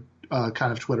 follower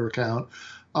kind of Twitter account,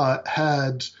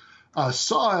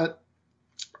 saw it,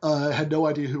 had no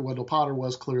idea who Wendell Potter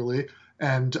was clearly,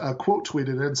 and quote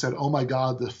tweeted it and said, "Oh my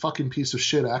God, the fucking piece of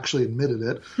shit actually admitted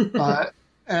it,"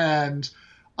 and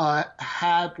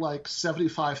had like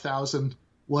 75,000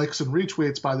 likes and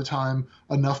retweets by the time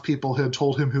enough people had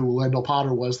told him who Wendell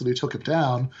Potter was that he took him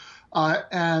down.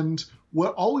 And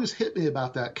what always hit me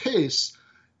about that case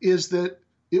is that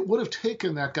it would have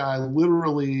taken that guy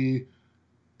literally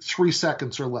 3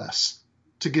 seconds or less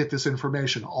to get this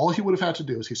information. All he would have had to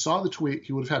do is he saw the tweet,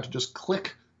 he would have had to just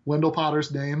click Wendell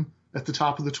Potter's name at the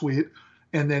top of the tweet,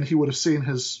 and then he would have seen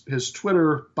his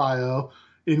Twitter bio,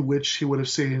 in which he would have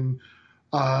seen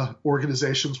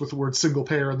organizations with the word single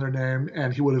payer in their name,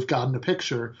 and he would have gotten a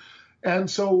picture. And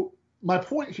so my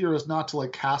point here is not to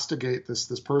like castigate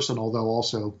this person, although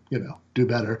also, do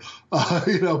better,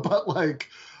 but like,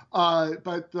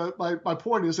 my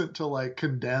point isn't to like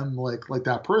condemn like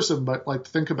that person, but like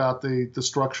think about the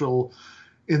structural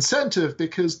incentive,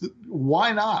 because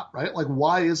why not, right? Like,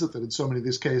 why is it that in so many of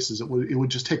these cases it would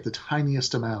just take the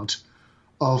tiniest amount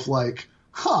of like,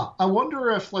 I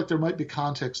wonder if like there might be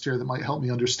context here that might help me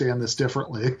understand this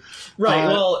differently. Right.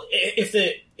 Well, if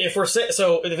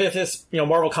this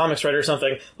Marvel Comics writer or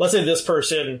something, let's say this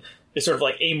person is sort of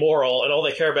like amoral and all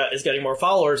they care about is getting more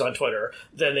followers on Twitter,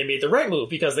 then they made the right move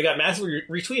because they got massively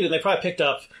retweeted and they probably picked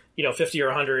up 50 or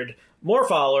 100 more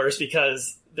followers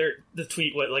because the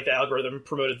tweet, like the algorithm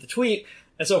promoted the tweet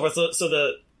and so forth. So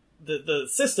the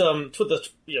system,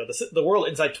 the world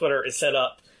inside Twitter is set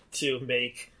up to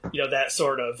make that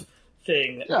sort of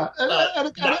thing. Yeah,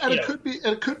 and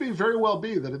it could be very well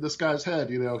be that in this guy's head,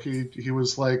 he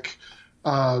was like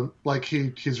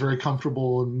he's very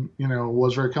comfortable and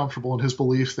was very comfortable in his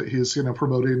belief that he's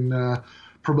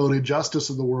promoting justice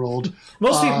in the world.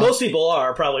 Most people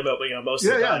are probably, most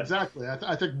of the time. Yeah, exactly.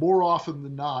 I think more often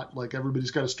than not, like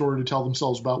everybody's got a story to tell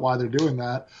themselves about why they're doing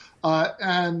that,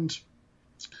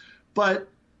 but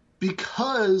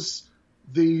because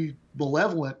the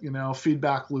malevolent,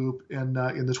 feedback loop in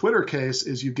the Twitter case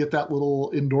is you get that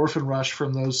little endorphin rush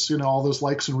from those, all those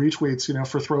likes and retweets,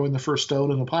 for throwing the first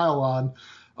stone in the pile on.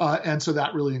 And so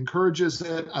that really encourages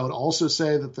it. I would also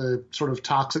say that the sort of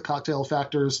toxic cocktail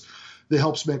factors that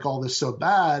helps make all this so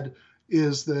bad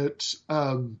is that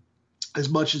as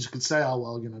much as you could say, oh,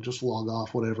 well, just log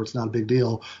off, whatever, it's not a big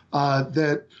deal,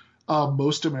 that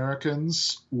most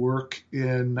Americans work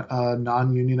in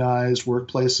non-unionized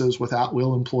workplaces with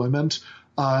at-will employment.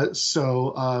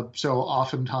 So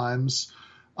oftentimes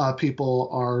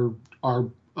people are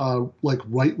like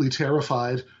rightly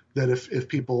terrified that if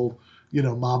people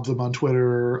mob them on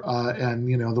Twitter and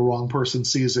the wrong person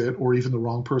sees it, or even the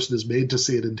wrong person is made to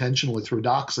see it intentionally through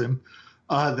doxing,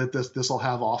 that this will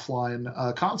have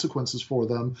offline consequences for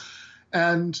them.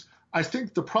 And I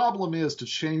think the problem is to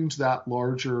change that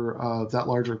larger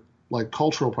like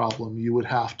cultural problem, you would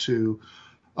have to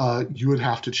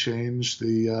change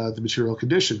the material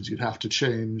conditions. You'd have to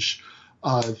change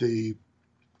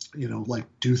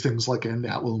do things like end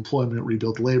at-will employment,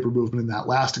 rebuild the labor movement in that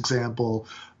last example,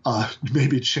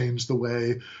 maybe change the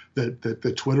way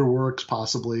that Twitter works,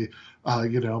 possibly,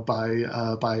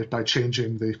 by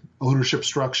changing the ownership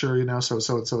structure, so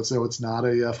it's not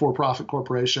a for-profit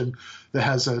corporation that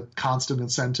has a constant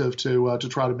incentive to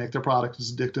try to make their product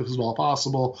as addictive as well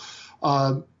possible,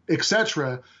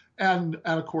 etc. And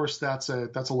of course that's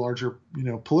a larger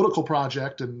political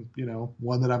project and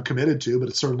one that I'm committed to, but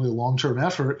it's certainly a long-term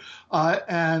effort.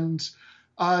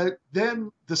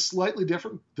 Then the slightly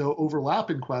different, though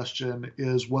overlapping question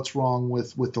is what's wrong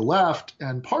with the left,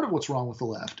 and part of what's wrong with the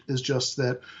left is just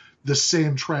that the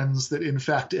same trends that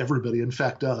infect everybody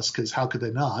infect us, because how could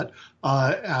they not?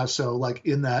 So like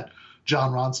in that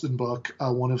John Ronston book,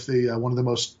 one of the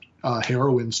most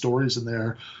harrowing stories in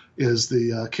there is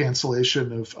the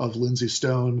cancellation of Lindsay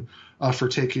Stone for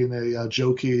taking a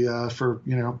jokey for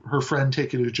her friend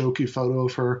taking a jokey photo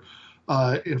of her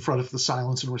in front of the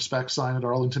Silence and Respect sign at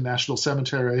Arlington National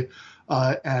Cemetery,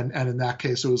 and in that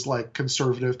case it was like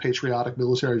conservative, patriotic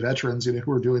military veterans who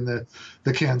were doing the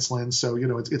canceling. So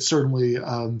it's certainly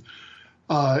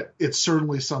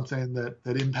something that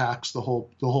impacts the whole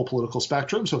political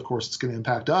spectrum. So of course it's going to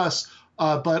impact us,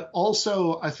 but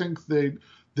also I think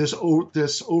this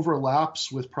overlaps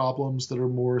with problems that are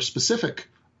more specific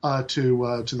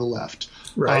to the left,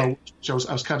 right? Which I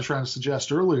was kind of trying to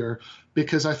suggest earlier,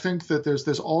 because I think that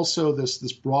there's also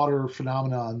this broader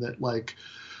phenomenon that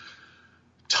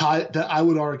that I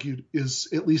would argue is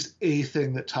at least a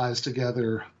thing that ties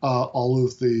together all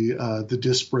of the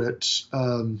disparate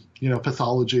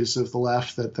pathologies of the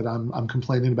left that I'm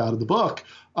complaining about in the book,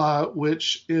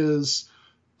 which is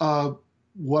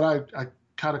what I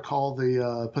kind of call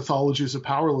the pathologies of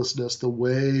powerlessness, the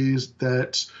ways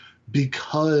that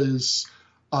because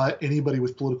anybody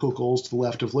with political goals to the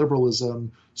left of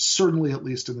liberalism, certainly at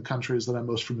least in the countries that I'm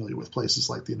most familiar with, places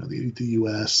like the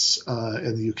US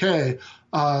and the UK,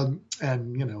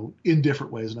 and in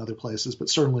different ways in other places, but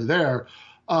certainly there,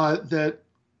 that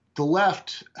the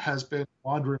left has been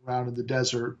wandering around in the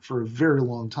desert for a very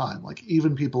long time. Like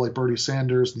even people like Bernie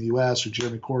Sanders in the US or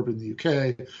Jeremy Corbyn in the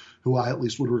UK, who I at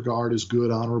least would regard as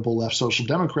good, honorable left social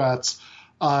democrats,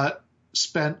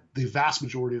 spent the vast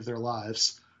majority of their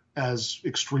lives as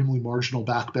extremely marginal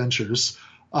backbenchers.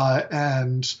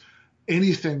 And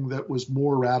anything that was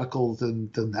more radical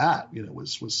than that,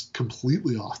 was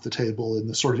completely off the table in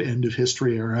the sort of end of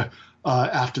history era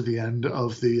after the end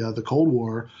of the Cold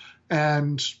War.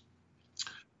 And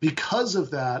because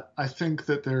of that, I think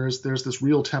that there's this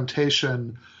real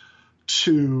temptation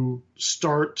to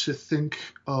start to think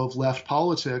of left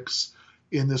politics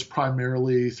through this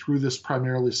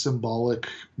primarily symbolic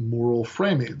moral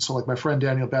framing. So like my friend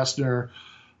Daniel Bessner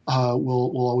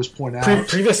will always point out.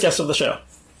 Previous guest of the show.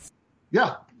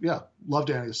 Yeah, love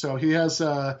Danny. So he has,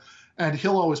 and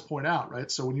he'll always point out,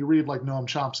 right? So when you read like Noam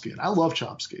Chomsky, and I love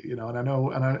Chomsky, and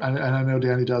I know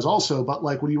Danny does also, but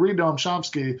like when you read Noam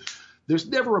Chomsky, there's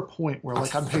never a point where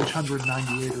like on page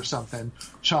 198 or something,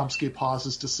 Chomsky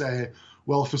pauses to say,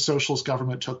 well, if a socialist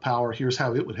government took power, here's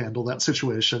how it would handle that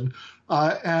situation.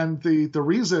 And the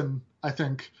reason I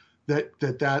think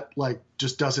that like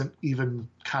just doesn't even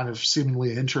kind of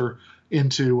seemingly enter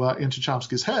into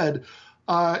Chomsky's head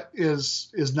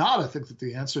is not, I think, that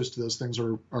the answers to those things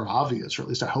are obvious, or at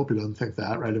least I hope he doesn't think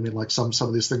that, right? I mean, like some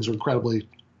of these things are incredibly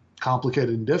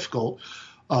complicated and difficult.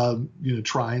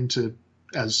 Trying to,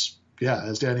 as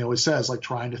Danny always says, like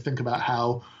trying to think about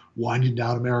how winding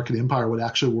down American empire would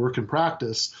actually work in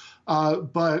practice.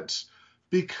 But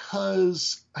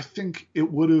because I think it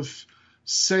would have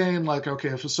saying like, okay,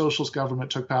 if a socialist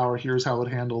government took power, here's how it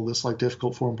would handle this like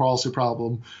difficult foreign policy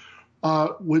problem,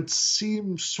 would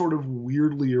seem sort of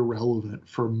weirdly irrelevant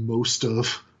for most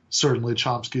of certainly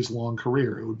Chomsky's long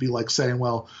career. It would be like saying,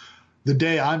 well, the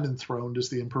day I'm enthroned as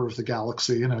the emperor of the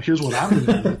galaxy, here's what I'm going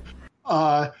to do.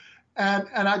 And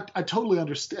I totally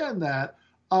understand that.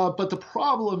 But the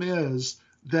problem is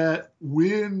that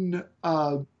when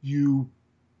you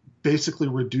basically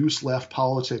reduce left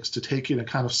politics to taking a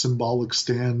kind of symbolic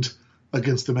stand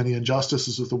against the many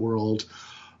injustices of the world,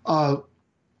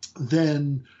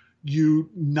 then you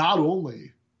not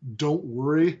only don't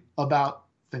worry about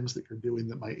things that you're doing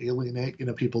that might alienate,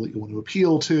 people that you want to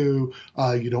appeal to.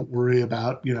 You don't worry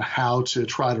about, how to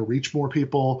try to reach more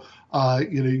people.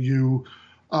 You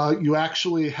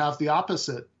actually have the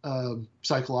opposite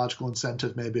psychological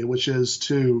incentive, maybe, which is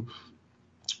to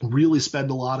really spend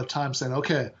a lot of time saying,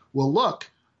 okay, well, look,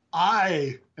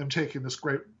 I am taking this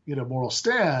great, moral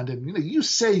stand, and you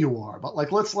say you are, but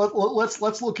like let's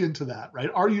look into that, right?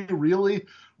 Are you really,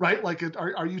 right? Like,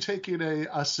 are you taking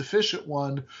a sufficient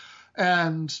one?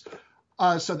 And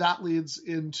so that leads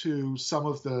into some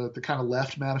of the kind of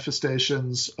left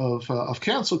manifestations of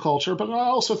cancel culture, but I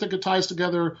also think it ties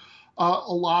together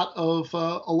a lot of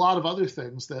other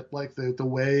things, that like the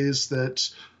ways that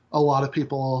a lot of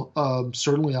people,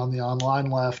 certainly on the online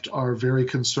left, are very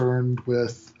concerned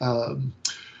with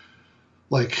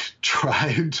like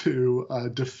trying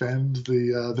to defend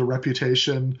the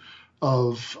reputation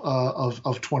of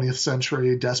 20th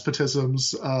century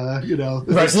despotisms.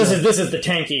 Right. So this is the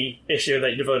tanky issue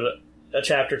that you devoted a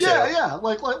chapter to. Yeah.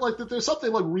 Like there's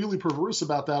something like really perverse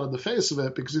about that on the face of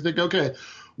it, because you think, okay,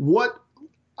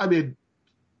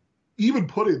 even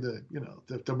putting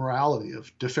the morality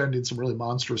of defending some really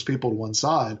monstrous people to one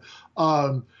side,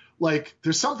 like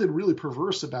there's something really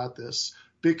perverse about this,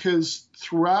 because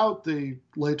throughout the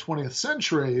late 20th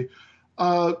century,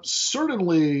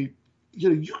 certainly,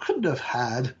 you couldn't have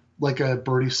had like a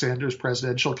Bernie Sanders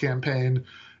presidential campaign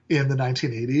in the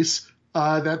 1980s.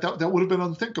 That would have been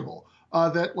unthinkable.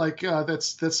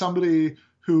 That somebody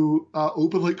who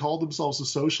openly called themselves a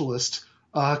socialist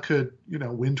could,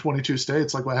 win 22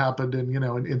 states, like what happened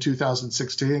in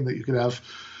 2016, that you could have,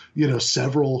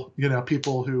 several,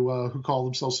 people who call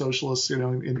themselves socialists,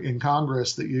 in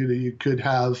Congress, that you could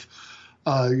have,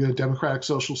 Democratic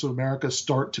Socialists of America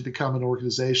start to become an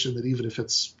organization that, even if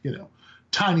it's,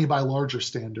 tiny by larger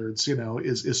standards,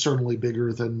 is certainly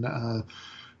bigger than,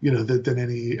 than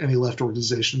any left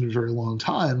organization in a very long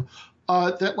time.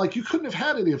 That like you couldn't have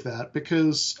had any of that,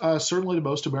 because certainly to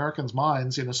most Americans'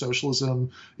 minds,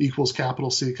 socialism equals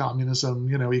capital C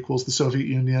communism, equals the Soviet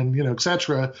Union, et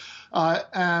cetera.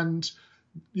 And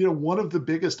one of the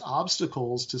biggest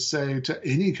obstacles to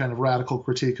any kind of radical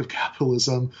critique of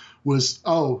capitalism was,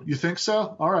 oh, you think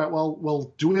so? All right,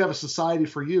 well, do we have a society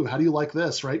for you? How do you like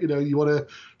this, right? Do you want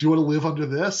to live under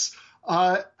this?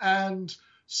 And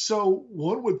so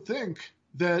one would think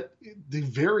that the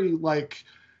very, like,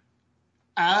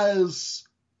 as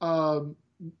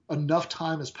enough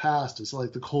time has passed, as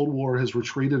like the Cold War has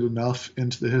retreated enough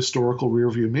into the historical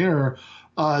rearview mirror,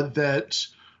 that,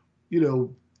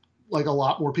 like a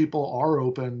lot more people are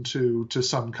open to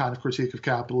some kind of critique of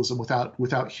capitalism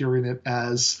without hearing it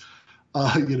as,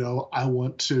 I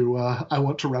want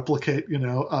to replicate,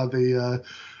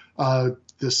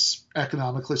 this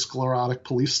economically sclerotic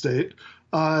police state.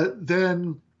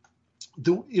 Then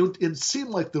it seemed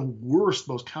like the worst,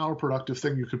 most counterproductive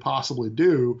thing you could possibly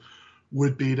do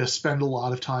would be to spend a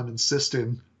lot of time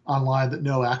insisting online that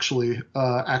no, actually,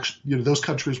 those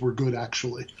countries were good,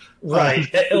 actually.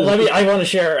 Right. I want to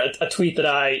share a tweet that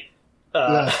I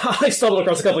I stumbled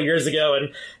across a couple of years ago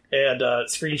and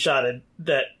screenshotted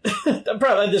that.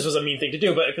 Probably this was a mean thing to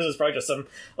do, but because it was probably just some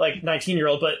like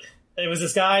 19-year-old. But it was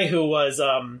this guy who was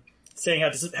saying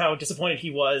how disappointed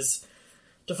he was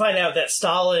to find out that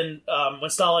Stalin, when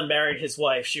Stalin married his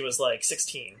wife, she was like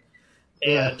 16,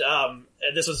 and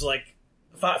this was like.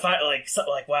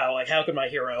 Wow, like how could my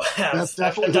hero have That's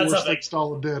definitely done the worst something thing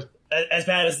Stalin did as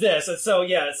bad as this? And so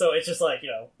so it's just like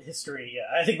history. Yeah,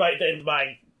 I think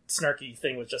my snarky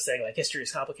thing was just saying like history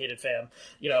is complicated, fam.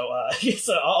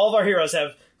 So all of our heroes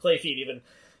have clay feet, even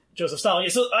Joseph Stalin.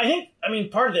 So I mean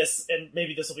part of this, and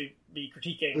maybe this will be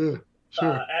critiquing.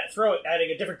 Sure. Adding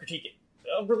a different critique,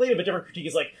 related but different critique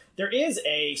is like there is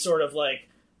a sort of like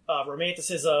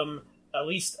romanticism, at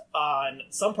least on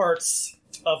some parts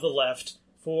of the left.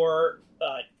 For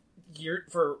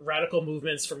radical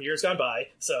movements from years gone by,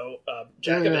 so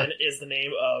Jacobin is the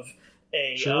name of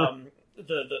a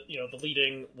the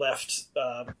leading left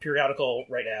periodical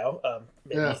right now,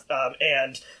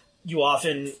 and you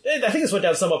often, I think this went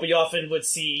down somewhat, but you often would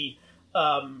see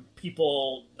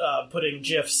people putting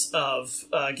gifs of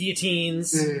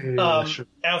guillotines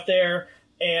out there,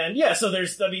 and so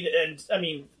there's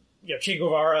Che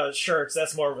Guevara shirts,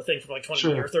 that's more of a thing from like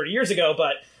 20 or 30 years ago,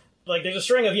 but. Like there's a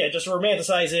string of just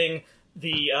romanticizing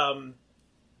the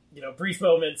brief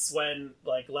moments when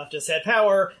like leftists had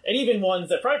power, and even ones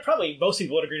that probably most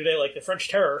people would agree today, like the French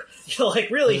Terror,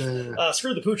 really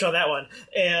screwed the pooch on that one,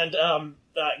 and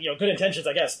good intentions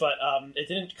I guess, but it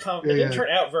didn't turn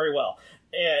out very well.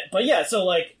 So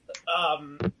like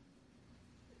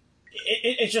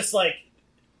it's just like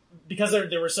because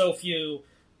there were so few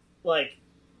like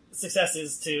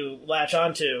successes to latch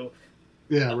onto.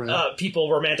 People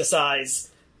romanticize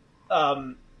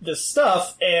this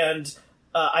stuff, and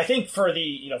I think for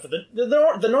the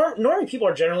normie people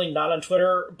are generally not on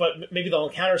Twitter, but maybe they'll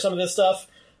encounter some of this stuff.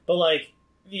 But like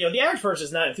the average person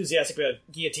is not enthusiastic about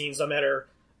guillotines, no matter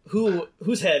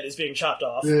whose head is being chopped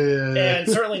off, and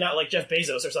certainly not like Jeff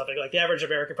Bezos or something. Like the average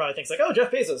American probably thinks like, oh, Jeff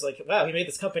Bezos, like wow, he made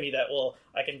this company that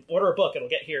I can order a book, it'll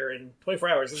get here in 24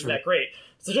 hours. Isn't that great?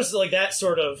 So just like that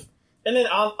sort of, and then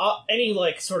any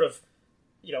like sort of.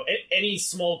 Any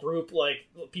small group, like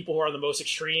people who are on the most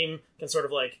extreme, can sort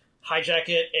of like hijack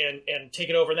it and take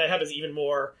it over. And that happens even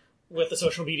more with the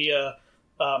social media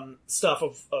stuff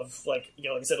of like,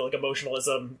 like I said, like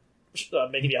emotionalism,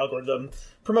 making the algorithm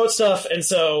promote stuff. And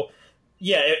so,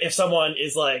 if someone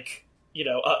is like,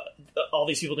 all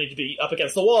these people need to be up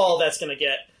against the wall, that's going to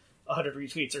get 100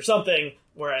 retweets or something.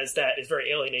 Whereas that is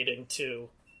very alienating to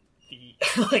the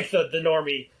the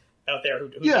normie out there who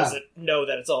doesn't know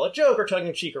that it's all a joke or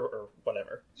tongue-in-cheek or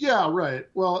whatever. Yeah, right.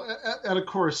 Well, and of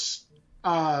course,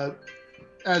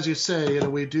 as you say,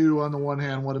 we do on the one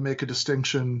hand want to make a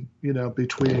distinction,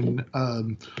 between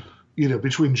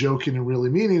between joking and really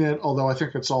meaning it. Although I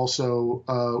think it's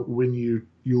also when you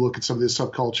look at some of these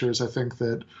subcultures, I think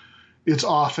that it's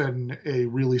often a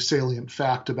really salient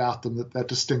fact about them that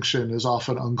distinction is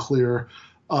often unclear.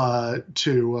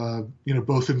 To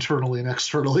both internally and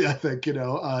externally, I think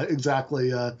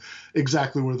exactly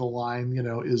where the line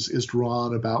is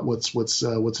drawn about what's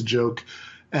a joke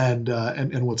and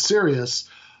what's serious.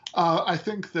 I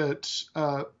think that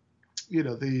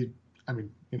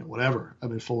whatever. I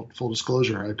mean, full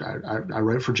disclosure, I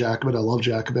write for Jacobin. I love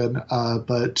Jacobin,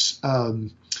 but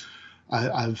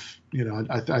I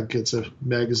think it's a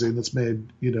magazine that's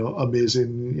made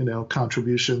amazing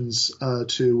contributions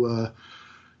to.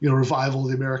 Revival of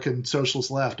the American socialist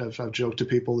left. I've joked to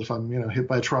people if I'm, hit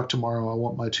by a truck tomorrow, I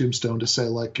want my tombstone to say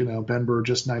like, Ben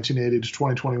Burgis, 1980 to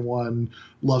 2021,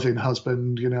 loving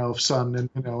husband, son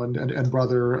and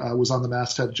brother was on the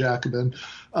masthead Jacobin.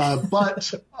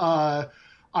 But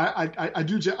I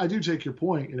do take your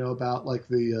point, about like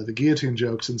the guillotine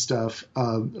jokes and stuff.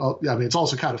 It's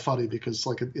also kind of funny because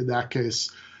like in that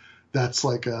case, that's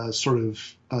like a sort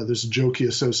of there's a jokey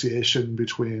association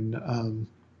between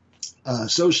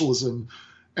socialism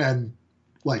and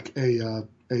like a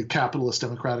capitalist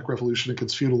democratic revolution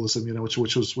against feudalism,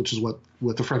 which is what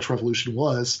the French Revolution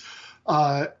was.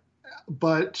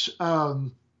 But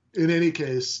in any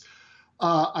case,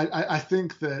 I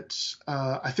think that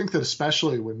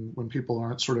especially when people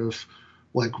aren't sort of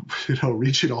like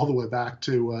reaching all the way back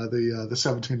to the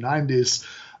 1790s,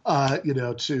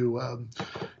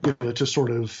 to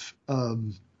sort of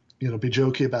be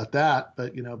jokey about that,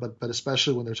 but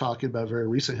especially when they're talking about very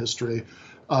recent history,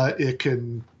 it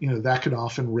can that can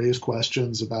often raise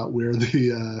questions about where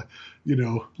the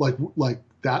like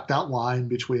that line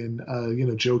between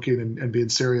joking and being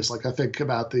serious. Like I think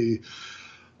about the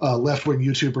left-wing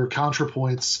YouTuber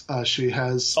ContraPoints. She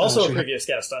has also a previous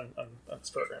guest on this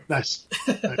program. Nice.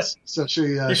 So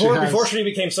she before she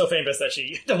became so famous that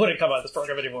she wouldn't come on this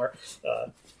program anymore.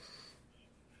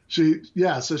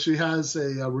 So she has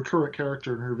a recurrent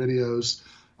character in her videos,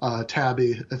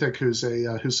 Tabby, I think,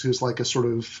 who's like a sort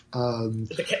of is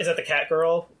that the cat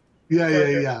girl? Yeah.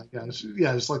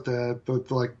 It's like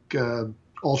the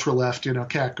ultra left,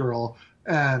 cat girl,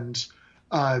 and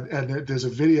there's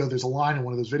a line in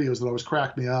one of those videos that always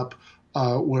cracked me up,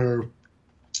 where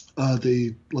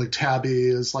the like Tabby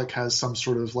is like has some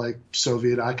sort of like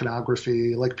Soviet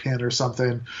iconography like pin or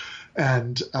something,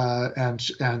 and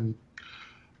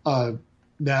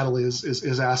Natalie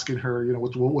is asking her,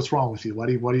 what's wrong with you? Why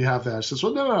do you have that? She says,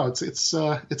 well, no, it's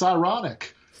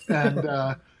ironic,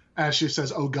 and she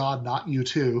says, oh God, not you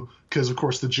too, because of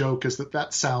course the joke is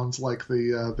that sounds like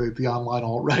the online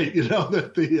alt-right,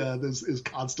 that this is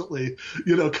constantly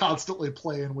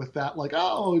playing with that, like,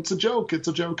 oh, it's a joke,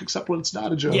 except when it's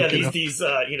not a joke. Yeah, these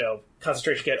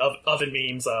concentration camp oven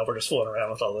memes, we're just fooling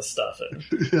around with all this stuff.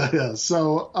 Yeah.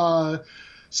 So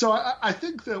I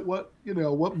think that what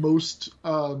most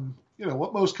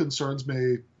concerns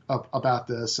me about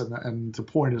this, and the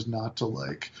point is not to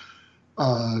like,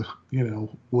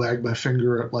 wag my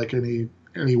finger at like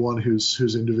anyone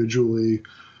who's individually,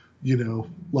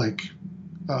 like,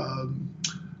 I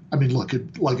mean, look,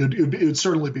 it would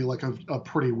certainly be like a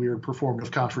pretty weird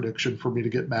performative contradiction for me to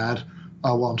get mad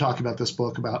while I'm talking about this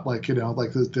book about like,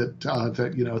 that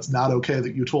it's not okay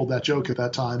that you told that joke at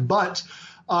that time. But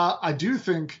I do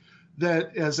think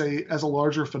that as a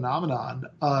larger phenomenon,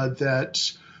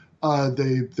 that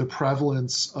the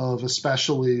prevalence of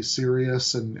especially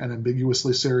serious and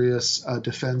ambiguously serious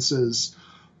defenses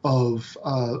of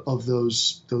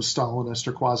those Stalinist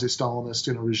or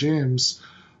quasi-Stalinist regimes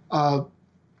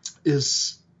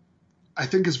is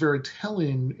very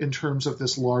telling in terms of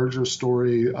this larger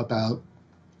story about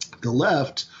the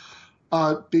left,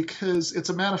 because it's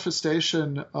a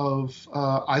manifestation of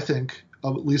I think,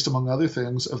 at least among other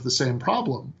things, of the same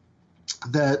problem,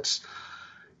 that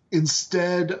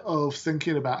instead of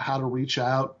thinking about how to reach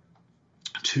out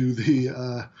to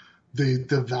the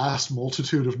vast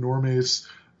multitude of normies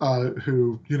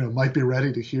who might be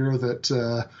ready to hear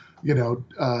that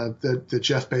that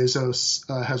Jeff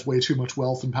Bezos has way too much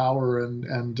wealth and power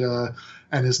and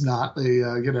is not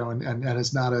and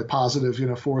is not a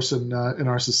positive force in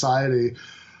our society,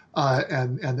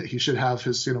 and that he should have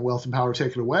his wealth and power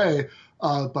taken away.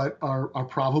 But are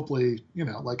probably,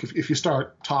 like if you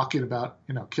start talking about,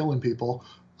 killing people,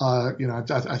 I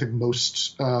think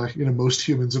most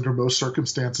humans under most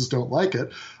circumstances don't like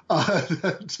it.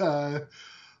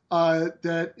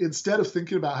 That instead of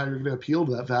thinking about how you're going to appeal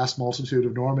to that vast multitude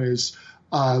of normies,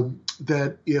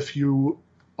 that if you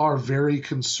are very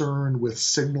concerned with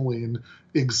signaling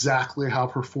exactly how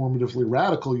performatively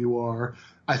radical you are,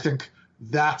 I think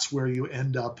that's where you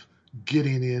end up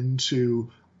getting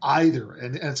into either.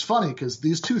 And it's funny because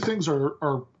these two things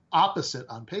are opposite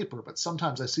on paper, but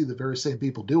sometimes I see the very same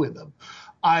people doing them.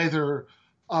 Either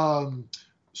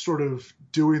sort of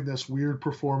doing this weird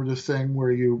performative thing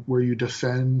where you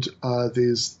defend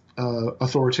these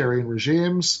authoritarian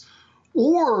regimes,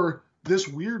 or this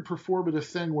weird performative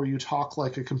thing where you talk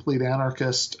like a complete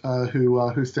anarchist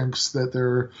who thinks that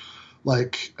they're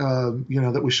like,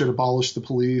 that we should abolish the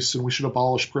police and we should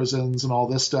abolish prisons and all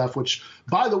this stuff, which,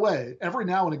 by the way, every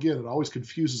now and again, it always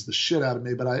confuses the shit out of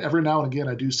me. But every now and again,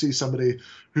 I do see somebody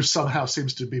who somehow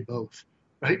seems to be both,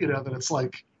 right? That it's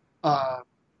like,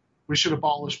 we should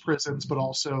abolish prisons, but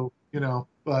also,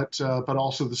 but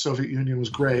also the Soviet Union was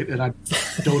great. And I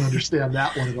don't understand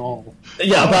that one at all.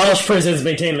 Yeah. Abolish prisons,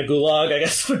 maintain the gulag, I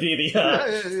guess would be the,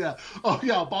 Yeah. Oh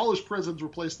yeah. Abolish prisons,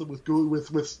 replace them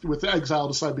with exile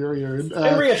to Siberia and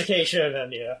re-education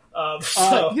and yeah.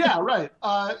 Yeah. Right.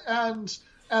 And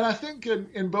And I think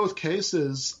in both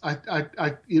cases,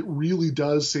 it really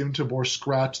does seem to more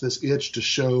scratch this itch to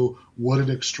show what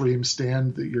an extreme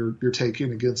stand that you're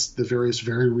taking against the various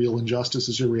very real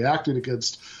injustices you're reacting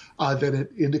against, than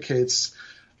it indicates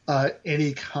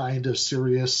any kind of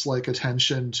serious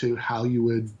attention to how you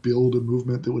would build a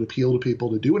movement that would appeal to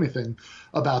people to do anything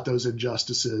about those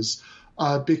injustices.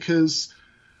 Because,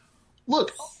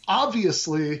 look,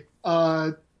 obviously,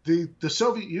 the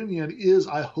Soviet Union is,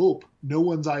 I hope, no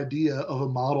one's idea of a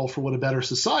model for what a better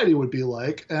society would be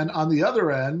like. And on the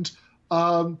other end,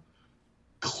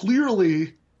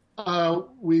 clearly,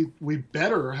 we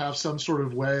better have some sort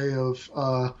of way of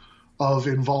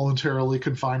involuntarily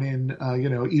confining,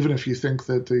 even if you think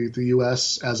that the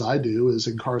U.S., as I do, is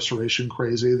incarceration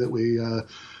crazy, that we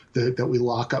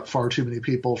lock up far too many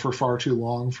people for far too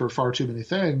long for far too many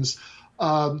things.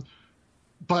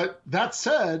 But that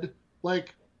said,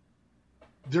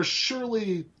 there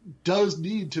surely does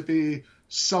need to be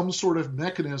some sort of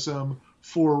mechanism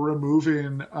for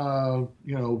removing,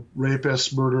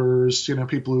 rapists, murderers,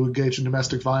 people who engage in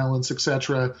domestic violence,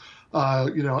 etc.,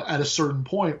 at a certain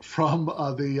point from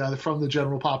the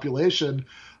general population,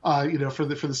 for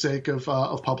the sake of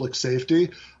public safety.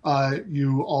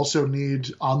 You also need,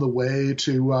 on the way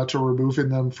to removing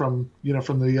them from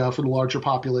the larger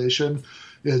population,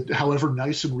 however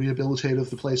nice and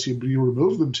rehabilitative the place you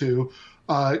remove them to,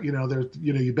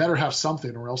 you better have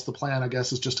something, or else the plan, I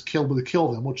guess, is just to kill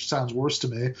them, which sounds worse to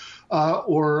me.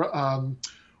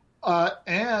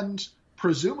 And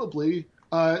presumably,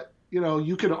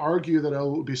 you could argue that, it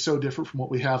would be so different from what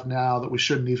we have now that we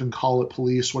shouldn't even call it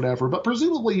police, whatever. But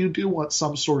presumably you do want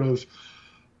some sort of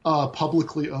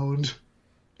publicly owned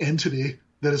entity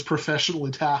that is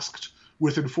professionally tasked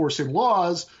with enforcing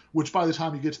laws, which by the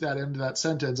time you get to that end of that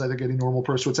sentence, I think any normal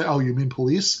person would say, oh, you mean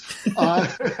police?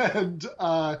 But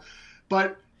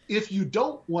if you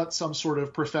don't want some sort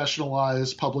of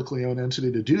professionalized, publicly owned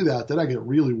entity to do that, then I get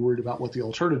really worried about what the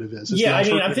alternative is.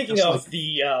 I'm thinking of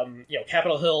the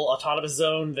Capitol Hill Autonomous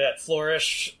Zone that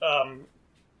flourished,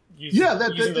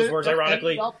 using those words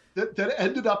ironically. That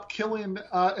ended up killing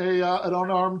an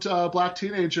unarmed black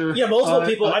teenager. Yeah, multiple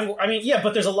people.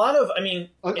 But there's a lot of,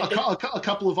 a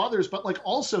couple of others, but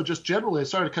also just generally,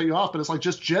 sorry to cut you off, but it's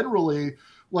just generally,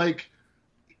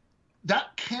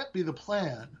 that can't be the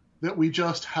plan. That we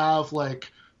just have that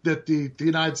the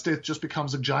United States just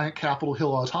becomes a giant Capitol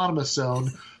Hill autonomous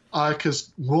zone,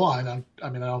 because one,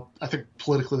 I think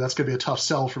politically that's going to be a tough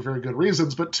sell for very good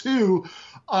reasons, but two,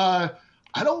 I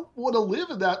don't want to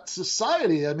live in that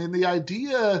society. The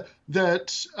idea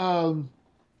that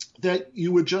that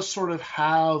you would just sort of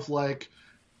have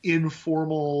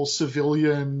informal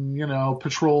civilian,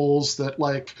 patrols that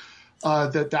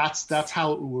that's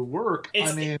how it would work.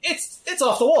 It's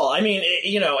off the wall.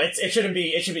 It shouldn't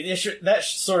be. That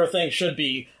sort of thing should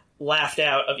be laughed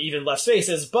out of even left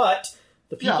spaces. But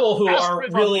the people who are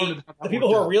really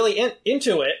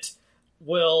into it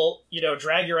will,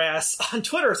 drag your ass on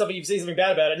Twitter or something. You say something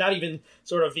bad about it. Not even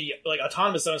sort of the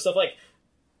autonomous zone stuff.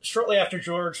 Shortly after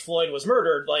George Floyd was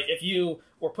murdered, if you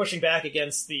were pushing back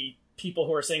against the people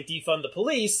who are saying defund the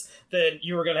police, then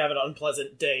you were going to have an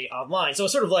unpleasant day online. So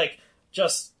it's sort of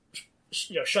just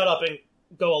shut up and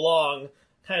go along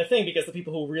kind of thing, because the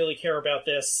people who really care about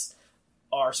this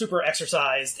are super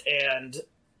exercised, and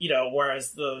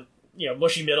whereas the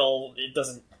mushy middle, it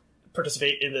doesn't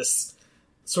participate in this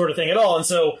sort of thing at all. And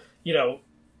so defund,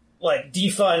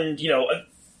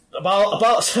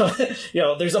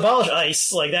 there's abolish ICE,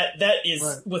 that is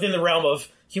right within the realm of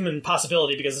human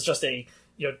possibility, because it's just a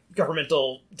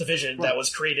governmental division that was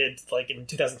created in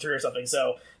 2003 or something.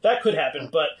 So that could happen,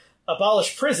 but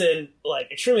abolish prison,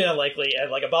 extremely unlikely,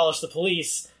 and abolish the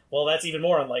police, well, that's even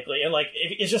more unlikely. And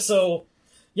it's just so,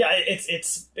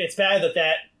 it's bad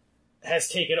that has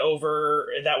taken over.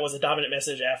 That was a dominant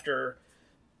message after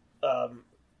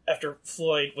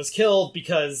Floyd was killed,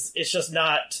 because it's just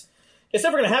not, it's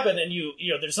never going to happen. And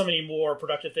there's so many more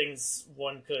productive things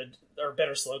one could, or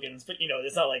better slogans, but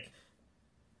it's not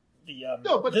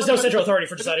there's no central authority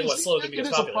for deciding what slogan becomes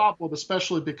popular. It is a problem,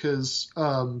 especially because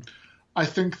I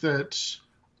think that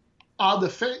on the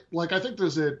I think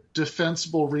there's a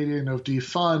defensible reading of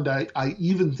defund. I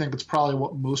even think it's probably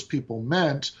what most people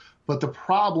meant, but the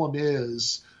problem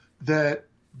is that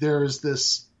there's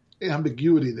this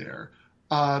ambiguity there,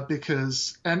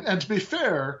 because and to be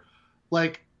fair,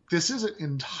 this isn't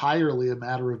entirely a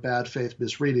matter of bad faith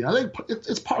misreading. I think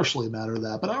it's partially a matter of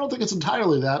that, but I don't think it's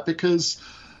entirely that, because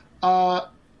I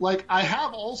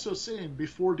have also seen,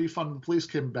 before defund the police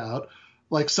came about,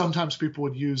 sometimes people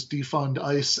would use defund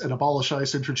ICE and abolish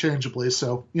ICE interchangeably.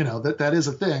 So, that is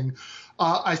a thing.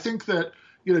 I think that,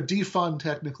 defund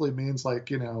technically means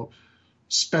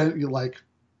spend,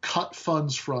 cut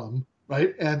funds from,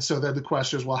 right? And so then the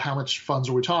question is, well, how much funds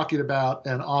are we talking about?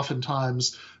 And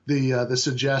oftentimes the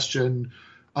suggestion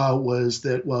was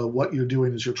that, well, what you're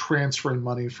doing is you're transferring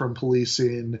money from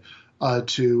policing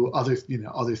to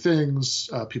other things.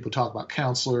 People talk about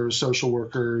counselors, social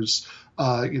workers,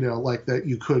 that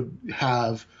you could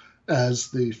have as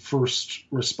the first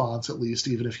response, at least,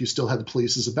 even if you still had the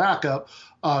police as a backup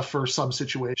for some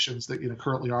situations that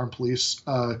currently armed police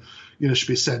should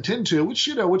be sent into. Which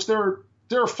there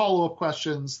are follow-up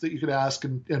questions that you could ask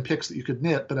and picks that you could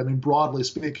knit, but I mean, broadly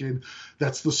speaking,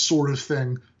 that's the sort of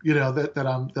thing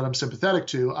that I'm sympathetic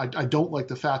to. I don't like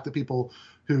the fact that people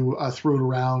who threw it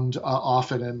around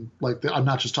often, and I'm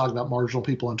not just talking about marginal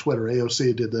people on Twitter.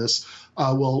 AOC did this.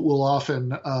 Will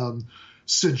often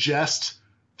suggest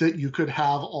that you could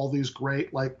have all these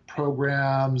great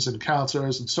programs and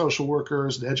counselors and social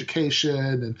workers and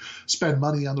education and spend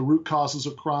money on the root causes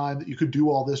of crime, that you could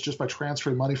do all this just by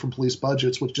transferring money from police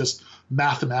budgets, which just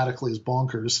mathematically is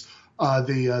bonkers.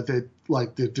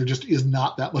 There just is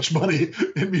not that much money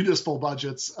in municipal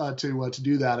budgets to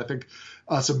do that. I think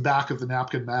some back of the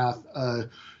napkin math,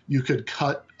 you could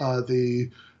cut the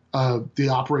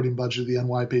operating budget of the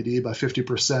NYPD by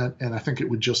 50%, and I think it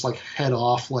would just head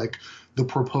off the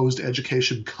proposed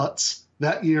education cuts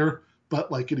that year.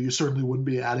 But you certainly wouldn't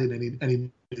be adding any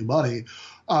new money.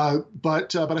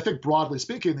 But I think broadly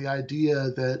speaking, the idea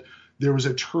that there was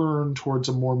a turn towards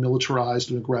a more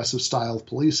militarized and aggressive style of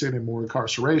policing and more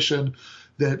incarceration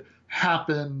that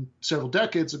happened several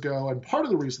decades ago. And part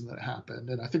of the reason that happened,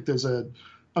 and I think there's an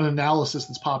analysis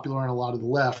that's popular on a lot of the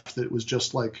left, that it was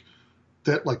just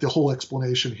that the whole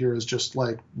explanation here is just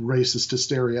racist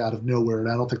hysteria out of nowhere, and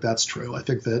I don't think that's true. I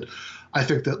think that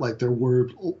there were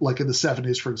in the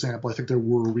 70s, for example, I think there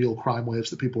were real crime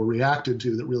waves that people were reacting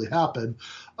to that really happened.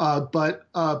 But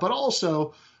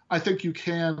also I think you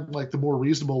can, the more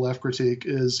reasonable left critique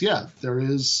is, there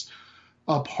is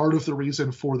a part of the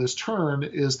reason for this turn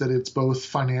is that it's both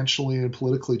financially and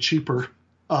politically cheaper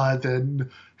than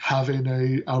having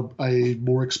a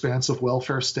more expansive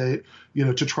welfare state,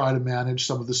 to try to manage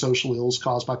some of the social ills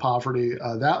caused by poverty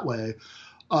that way.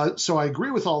 So I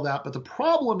agree with all that. But the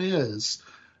problem is,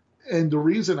 and the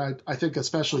reason I think,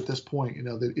 especially at this point,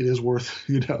 that it is worth,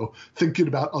 thinking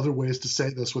about other ways to say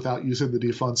this without using the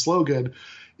defund slogan,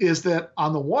 is that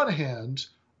on the one hand,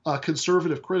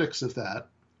 conservative critics of that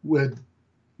would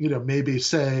maybe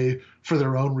say for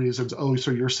their own reasons, oh,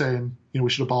 so you're saying, we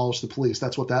should abolish the police.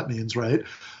 That's what that means, right?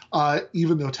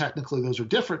 Even though technically those are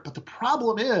different. But the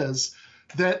problem is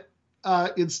that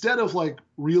instead of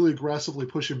really aggressively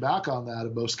pushing back on that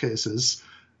in most cases,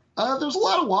 there's a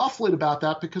lot of waffling about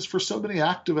that, because for so many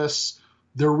activists,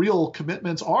 their real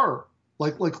commitments are they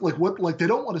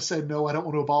don't want to say, no, I don't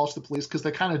want to abolish the police, because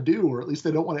they kind of do, or at least they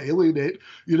don't want to alienate,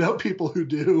 people who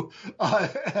do.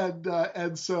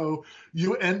 And so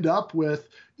you end up with,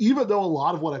 even though a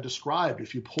lot of what I described,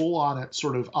 if you pull on it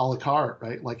sort of a la carte,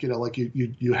 right?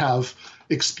 You have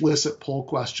explicit poll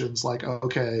questions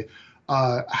okay,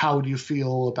 how do you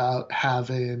feel about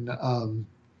having,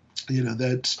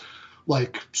 that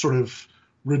sort of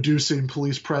reducing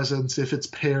police presence if it's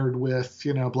paired with,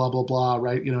 blah, blah, blah,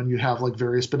 right? And you have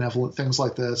various benevolent things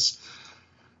like this.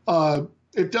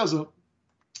 It doesn't,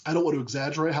 I don't want to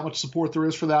exaggerate how much support there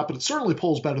is for that, but it certainly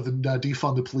polls better than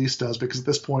defund the police does, because at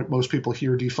this point, most people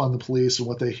hear defund the police, and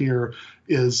what they hear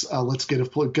is let's get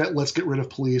rid of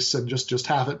police and just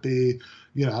have it be,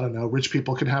 I don't know, rich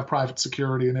people can have private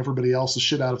security and everybody else is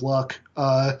shit out of luck.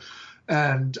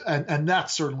 And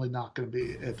that's certainly not going to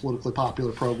be a politically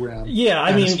popular program. Yeah,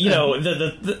 I mean,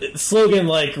 the slogan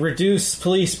reduce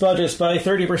police budgets by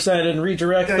 30% and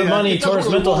redirect the money towards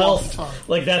mental health.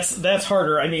 That's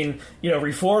harder. I mean,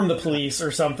 reform the police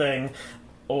or something,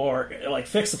 or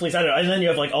fix the police. I don't know. And then you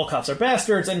have all cops are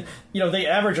bastards, and the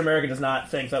average American does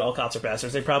not think that all cops are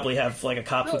bastards. They probably have a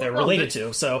cop who they're related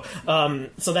to. So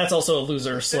that's also a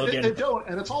loser slogan. They don't,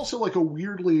 and it's also a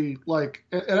weirdly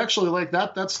and actually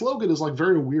that slogan is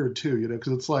very weird too.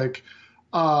 Because it's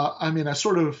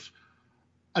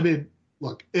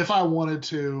look, if I wanted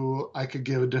to, I could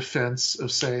give a defense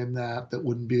of saying that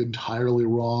wouldn't be entirely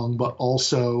wrong, but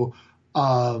also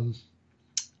I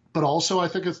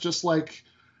think it's just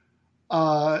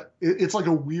it's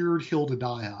a weird hill to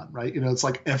die on, right? It's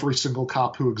every single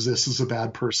cop who exists is a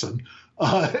bad person,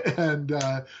 and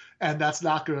that's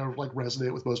not going to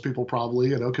resonate with most people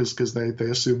probably, because they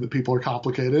assume that people are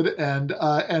complicated, and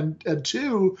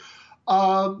two,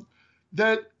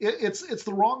 that it's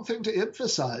the wrong thing to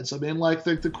emphasize. I mean,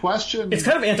 the question, it's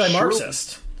kind of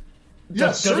anti-Marxist.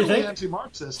 Yes, Don't you certainly think?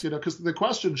 anti-Marxist, because the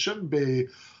question shouldn't be,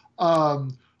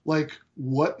 like,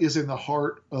 what is in the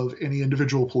heart of any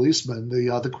individual policeman?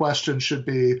 The question should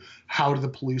be, how do the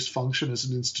police function as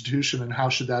an institution, and how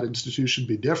should that institution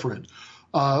be different?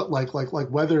 Like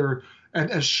whether,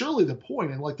 and surely the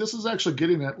point, and like this is actually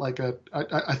getting at like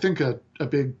I think a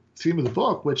big theme of the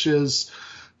book, which is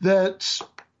that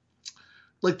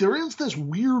like there is this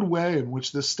weird way in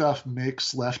which this stuff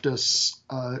makes leftists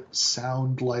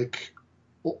sound like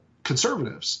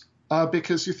conservatives,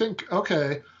 because you think,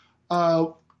 okay,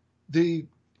 the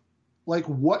like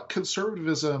what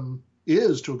conservatism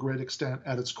is to a great extent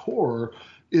at its core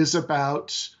is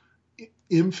about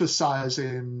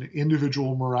emphasizing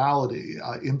individual morality,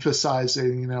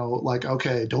 emphasizing, like,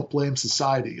 okay, don't blame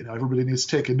society. Everybody needs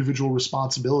to take individual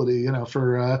responsibility,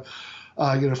 for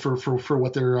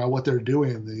what they're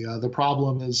doing. The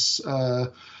problem is,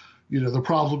 the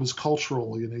problem is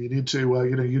cultural. You need to,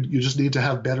 you just need to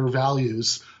have better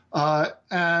values.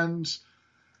 And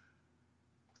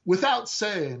without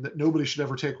saying that nobody should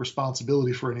ever take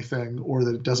responsibility for anything, or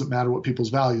that it doesn't matter what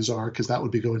people's values are, because that would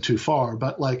be going too far.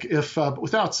 But like, if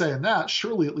without saying that,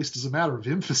 surely at least as a matter of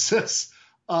emphasis,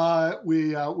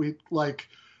 we like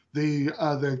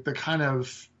the kind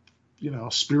of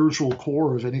spiritual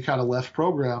core of any kind of left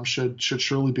program should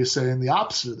surely be saying the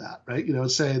opposite of that, right?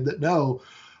 Saying that no.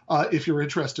 If you're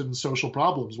interested in social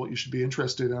problems, what you should be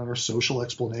interested in are social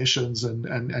explanations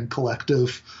and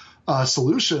collective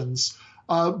solutions.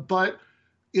 But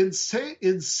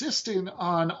insisting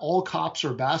on all cops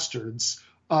are bastards,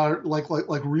 like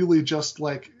really just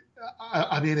like,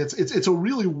 I mean, it's a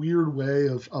really weird way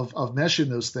of meshing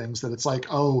those things, that it's like,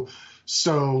 oh,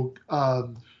 so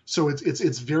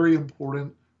it's very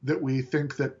important that we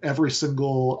think that every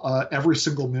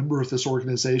single member of this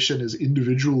organization is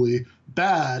individually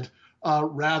bad,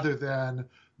 rather than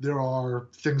there are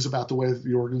things about the way that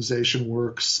the organization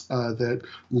works that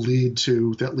lead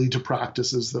to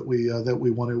practices that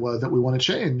we want to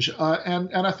change.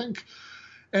 And I think,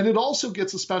 and it also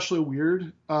gets especially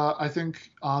weird, I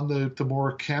think, on the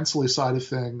more cancel-y side of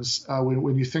things,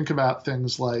 when you think about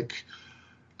things like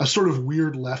a sort of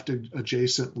weird left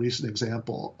adjacent recent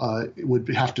example. It would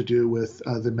have to do with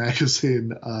the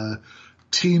magazine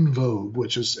Teen Vogue,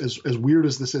 which is as weird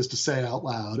as this is to say out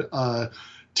loud.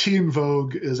 Teen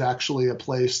Vogue is actually a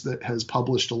place that has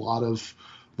published a lot of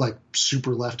like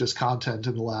super leftist content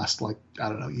in the last, like, I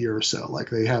don't know, year or so. Like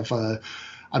they have,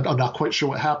 I'm not quite sure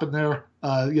what happened there,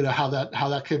 how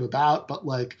that came about, but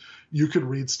like you could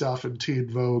read stuff in Teen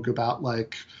Vogue about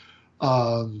like,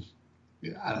 I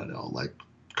don't know, like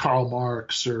Karl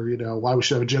Marx, or why we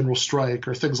should have a general strike,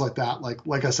 or things like that.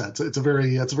 Like I said, it's a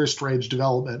very strange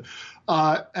development.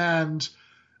 And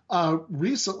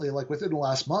recently, like within the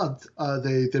last month,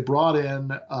 they brought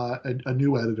in a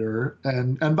new editor.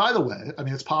 And by the way, I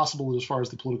mean, it's possible, as far as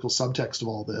the political subtext of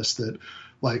all this, that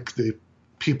like the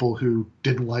people who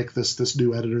didn't like this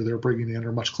new editor they're bringing in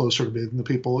are much closer to me than the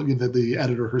people that the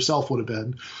editor herself would have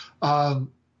been.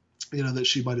 That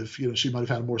she might have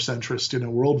had a more centrist,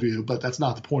 worldview, but that's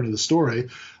not the point of the story.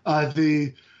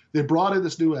 They brought in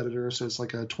this new editor, so it's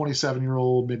like a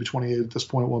 27-year-old, maybe 28 at this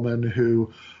point, woman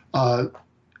who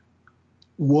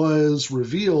was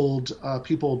revealed.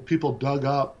 People dug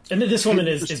up, and this woman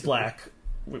is black.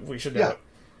 We should know.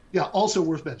 Yeah. Also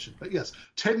worth mentioning. But yes,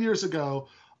 10 years ago,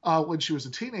 when she was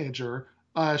a teenager,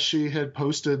 she had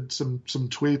posted some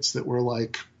tweets that were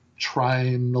like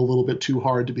trying a little bit too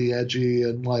hard to be edgy,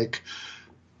 and like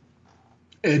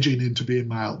edging into being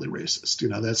mildly racist.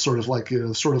 That's sort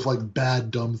of like bad,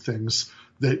 dumb things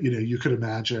that, you could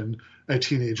imagine a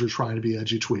teenager trying to be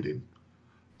edgy tweeting.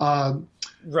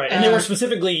 Right. And they were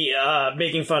specifically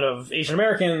making fun of Asian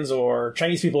Americans or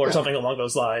Chinese people or something along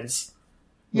those lines.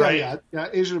 Yeah.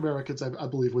 Asian Americans, I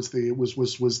believe, was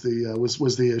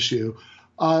the issue.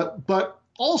 But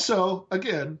also,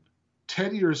 again,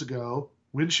 10 years ago,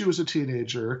 when she was a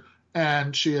teenager,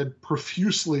 and she had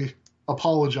profusely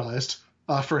apologized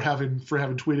for having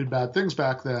tweeted bad things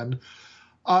back then,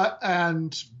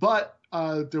 but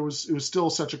it was still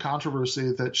such a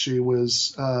controversy that she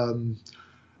was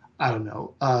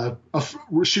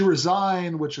she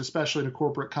resigned, which, especially in a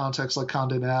corporate context like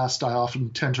Condé Nast, I often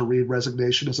tend to read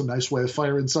resignation as a nice way of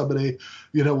firing somebody.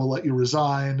 We'll let you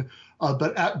resign,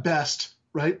 but at best,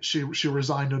 right, she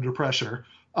resigned under pressure,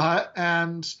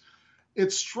 and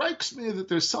it strikes me that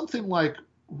there's something like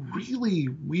really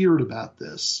weird about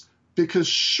this, because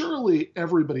surely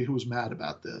everybody who is mad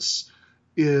about this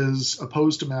is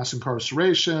opposed to mass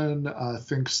incarceration,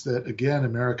 thinks that, again,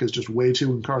 America is just way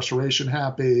too incarceration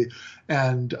happy,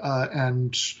 and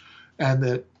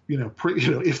that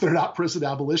if they're not prison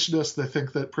abolitionists, they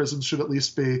think that prisons should at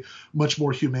least be much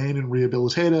more humane and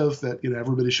rehabilitative, that,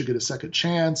 everybody should get a second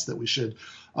chance, that we should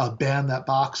ban that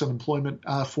box on employment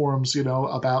forms,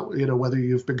 about, whether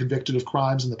you've been convicted of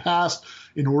crimes in the past,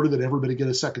 in order that everybody get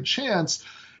a second chance.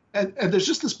 And there's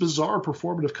just this bizarre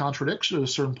performative contradiction at a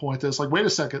certain point that's like, wait a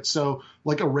second, so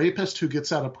like a rapist who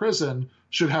gets out of prison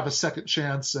should have a second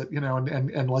chance at,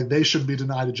 and like they shouldn't be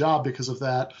denied a job because of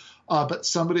that. But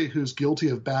somebody who's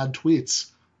guilty of bad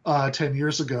tweets 10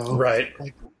 years ago, right,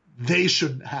 like they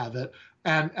shouldn't have it.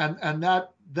 And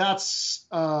that's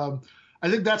I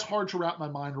think that's hard to wrap my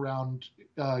mind around,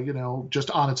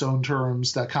 just on its own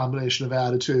terms, that combination of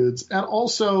attitudes. And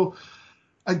also,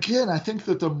 again, I think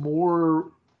that the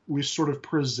more we sort of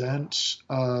present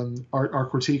our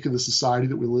critique of the society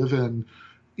that we live in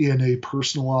a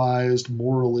personalized,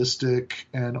 moralistic,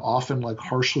 and often like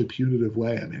harshly punitive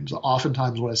way. I mean,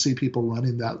 oftentimes when I see people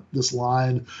running this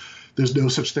line, there's no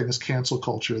such thing as cancel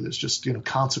culture. There's just,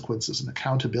 consequences and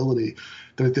accountability.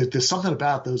 There's something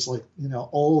about those, like,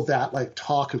 all of that like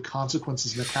talk of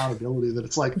consequences and accountability that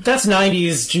it's like, that's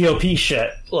 90s GOP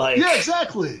shit. Like, yeah,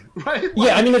 exactly. Right. Like,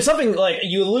 yeah. I mean, there's something like,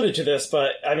 you alluded to this,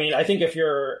 but I mean, I think if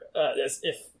you're,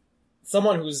 if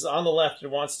someone who's on the left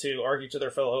and wants to argue to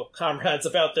their fellow comrades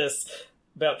about this,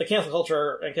 about the cancel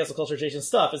culture and cancel culture adjacent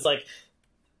stuff, is like,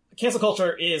 cancel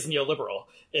culture is neoliberal.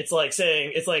 It's like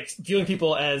viewing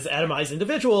people as atomized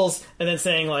individuals and then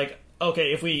saying like,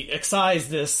 okay, if we excise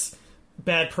this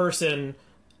bad person,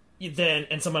 then,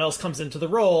 and someone else comes into the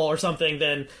role or something,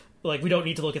 then like we don't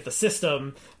need to look at the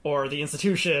system or the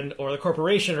institution or the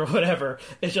corporation or whatever.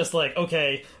 It's just like,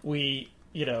 okay, we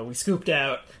scooped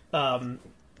out,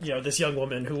 this young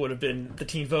woman who would have been the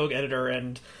Teen Vogue editor,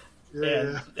 and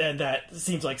that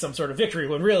seems like some sort of victory,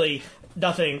 when really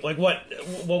nothing. Like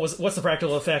what's the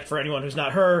practical effect for anyone who's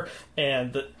not her,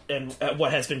 and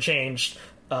what has been changed?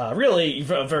 Really,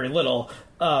 very little.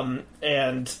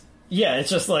 And yeah, it's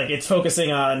just like it's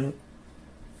focusing on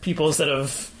people instead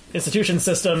of institution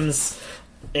systems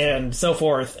and so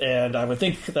forth. And I would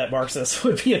think that Marxists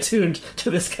would be attuned to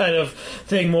this kind of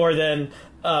thing more than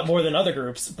other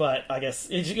groups. But I guess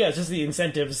it's just the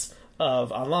incentives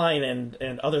of online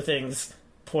and other things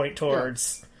point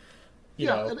towards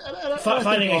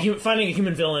finding a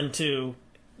human villain to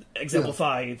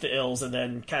exemplify the ills and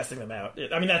then casting them out.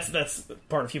 I mean, that's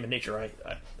part of human nature.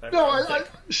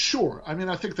 Sure. I mean,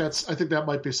 I think that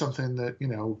might be something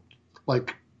that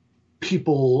like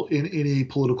people in any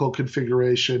political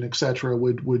configuration, et cetera,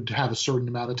 would have a certain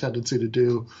amount of tendency to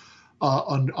do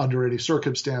under any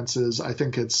circumstances. I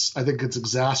think it's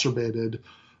exacerbated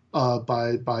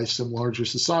by some larger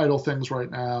societal things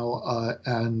right now,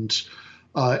 and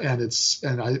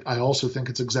I also think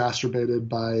it's exacerbated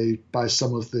by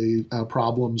some of the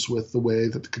problems with the way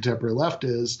that the contemporary left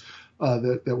is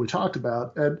that we talked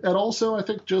about, and also I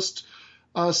think just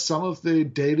some of the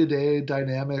day-to-day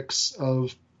dynamics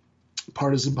of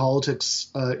partisan politics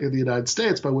in the United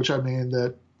States, by which I mean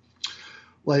that,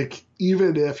 like,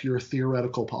 even if your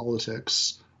theoretical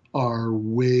politics are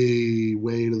way,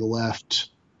 way to the left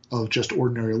of just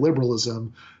ordinary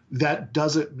liberalism, that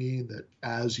doesn't mean that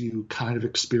as you kind of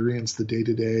experience the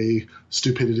day-to-day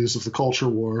stupidities of the culture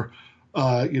war,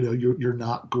 you're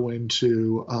not going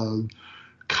to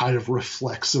kind of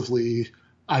reflexively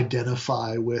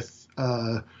identify with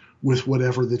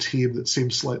whatever the team that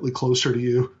seems slightly closer to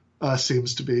you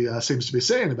seems to be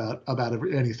saying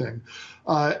about anything,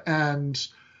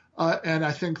 and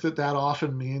I think that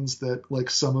often means that,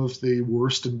 like, some of the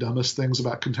worst and dumbest things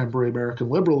about contemporary American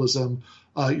liberalism,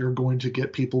 you're going to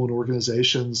get people in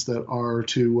organizations that are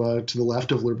to the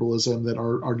left of liberalism that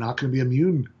are not going to be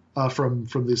immune from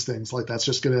these things. Like that's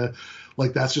just gonna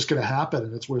happen,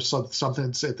 and it's where something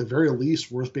at the very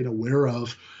least worth being aware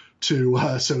of. So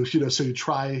you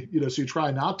try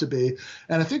not to be,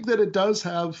 and I think that it does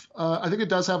have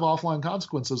offline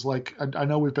consequences. Like I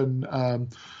know we've been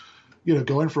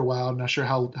going for a while. I'm not sure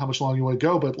how much longer you want to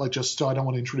go, but like just so I don't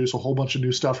want to introduce a whole bunch of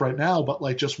new stuff right now. But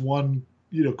like just one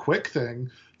quick thing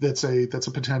that's a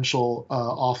potential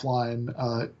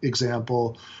offline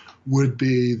example would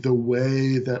be the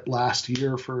way that last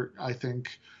year for I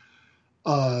think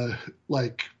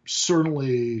like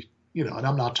certainly. And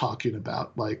I'm not talking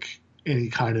about like any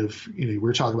kind of, we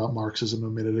were talking about Marxism a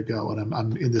minute ago, and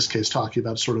I'm in this case talking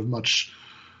about sort of much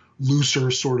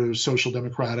looser sort of social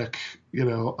democratic,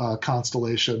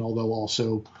 constellation, although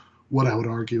also what I would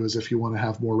argue is if you want to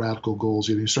have more radical goals,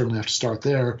 you certainly have to start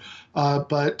there.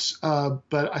 But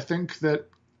I think that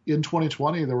in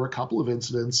 2020, there were a couple of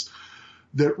incidents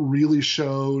that really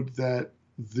showed that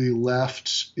the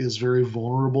left is very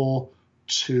vulnerable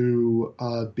to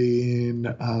being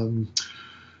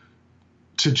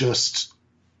to just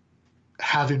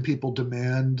having people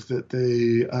demand that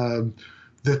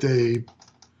they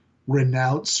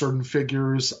renounce certain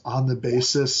figures on the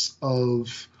basis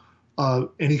of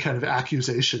any kind of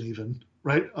accusation, even,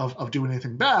 right, of doing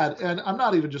anything bad. And I'm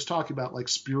not even just talking about like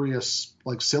spurious,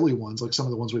 like silly ones, like some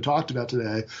of the ones we talked about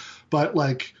today, but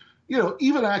like, you know,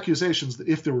 even accusations that,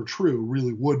 if they were true,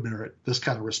 really would merit this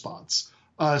kind of response.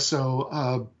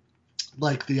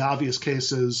 Like the obvious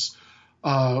cases,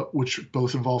 which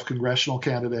both involve congressional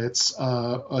candidates,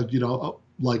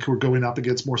 like who are going up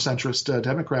against more centrist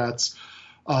Democrats,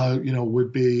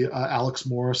 would be Alex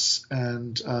Morse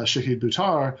and Shahid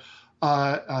Buttar.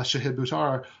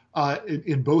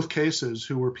 In both cases,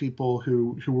 who were people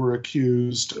who were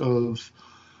accused of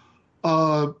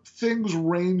things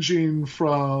ranging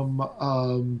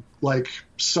from like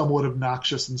somewhat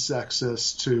obnoxious and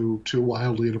sexist to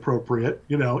wildly inappropriate,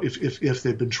 you know, if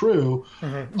they've been true.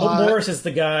 Mm-hmm. Morris is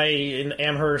the guy in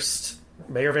Amherst,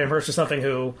 Mayor of Amherst or something,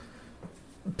 who,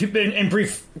 in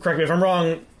brief, correct me if I'm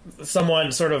wrong,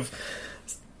 someone sort of,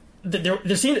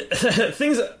 there seemed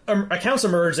accounts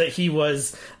emerged that he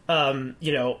was,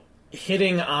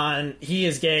 he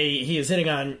is gay, he is hitting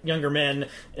on younger men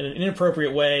in an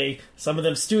inappropriate way, some of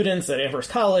them students at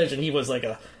Amherst College, and he was like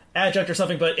a adjunct or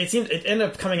something, but it ended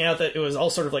up coming out that it was all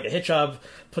sort of like a hit job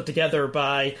put together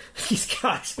by these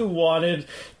guys who wanted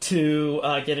to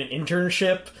get an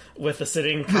internship with the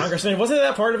sitting congressman. Wasn't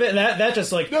that part of it? And that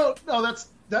just like... No,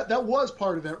 that was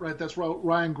part of it, right? That's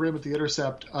Ryan Grimm at The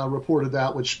Intercept reported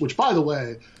that, which by the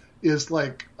way, is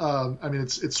like,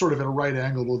 it's sort of at a right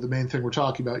angle to the main thing we're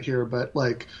talking about here, but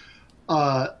like,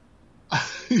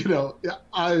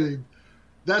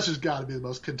 that's just got to be the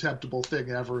most contemptible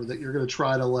thing ever, that you're going to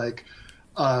try to like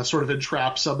sort of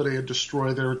entrap somebody and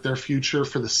destroy their future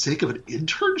for the sake of an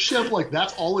internship. Like,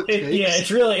 that's all it takes. Yeah,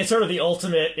 it's sort of the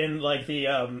ultimate in like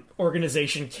the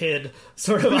organization kid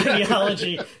sort of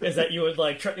ideology is that you would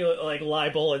like try to like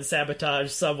libel and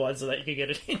sabotage someone so that you could get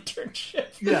an internship.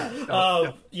 Yeah.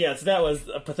 So that was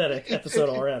a pathetic episode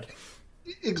all around.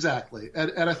 Exactly,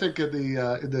 and I think in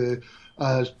the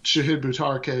Shahid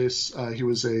Buttar case, he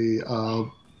was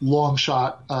a long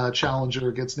shot challenger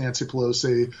against Nancy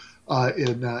Pelosi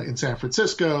in San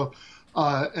Francisco,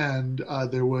 and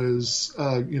there was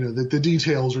the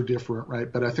details are different,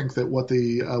 right? But I think that what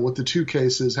the two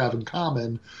cases have in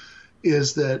common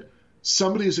is that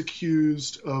somebody is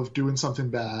accused of doing something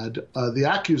bad. The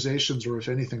accusations are, if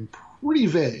anything, pretty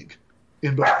vague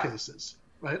in both cases,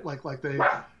 right? Like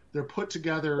they're put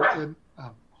together in.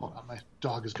 Hold on, my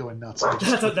dog is going nuts.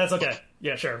 That's okay.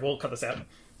 Yeah, sure. We'll cut this out.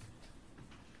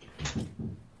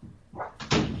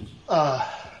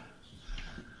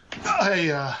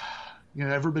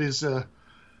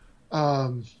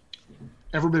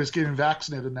 Everybody's getting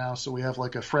vaccinated now, so we have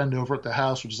like a friend over at the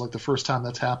house, which is like the first time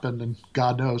that's happened, and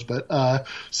God knows. But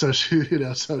so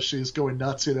she's going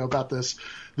nuts, about this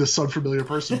unfamiliar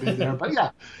person being there. But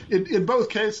yeah, in both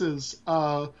cases,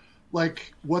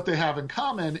 like what they have in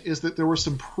common is that there were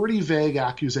some pretty vague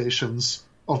accusations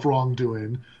of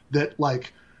wrongdoing that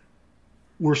like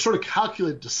were sort of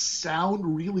calculated to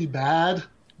sound really bad,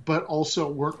 but also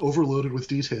weren't overloaded with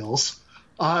details,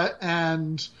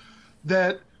 and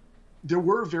that there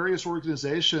were various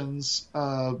organizations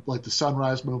like the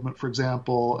Sunrise Movement, for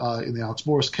example, in the Alex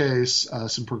Morse case,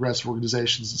 some progressive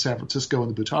organizations in San Francisco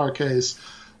in the Buttar case,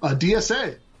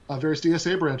 DSA, various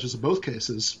DSA branches in both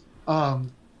cases,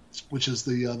 which is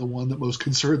the one that most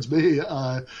concerns me,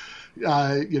 as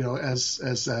a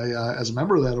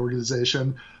member of that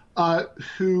organization,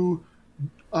 who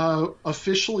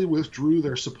officially withdrew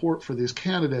their support for these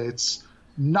candidates,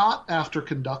 not after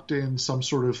conducting some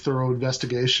sort of thorough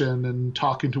investigation and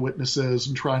talking to witnesses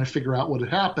and trying to figure out what had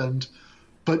happened,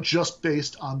 but just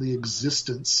based on the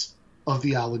existence of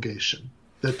the allegation.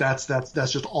 That's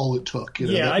just all it took.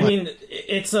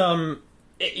 It's I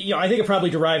think it probably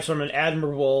derives from an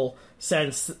admirable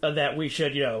sense that we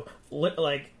should,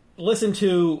 listen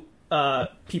to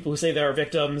people who say they are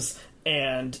victims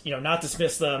and, not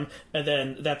dismiss them. And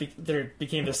then there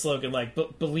became this slogan like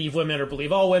believe women or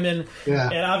believe all women. Yeah.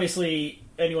 And obviously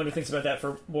anyone who thinks about that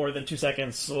for more than 2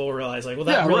 seconds will realize like, well,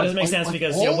 that really doesn't make sense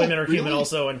because, women are human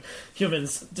also, and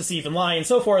humans deceive and lie and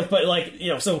so forth. But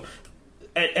so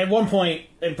at one point,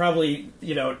 and probably,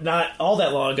 not all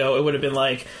that long ago, it would have been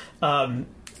like, the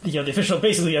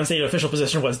unstated official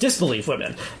position was disbelieve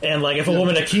women. And like, if a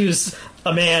woman accused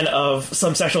a man of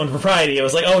some sexual impropriety, it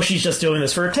was like, oh, she's just doing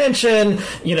this for attention,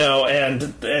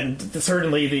 and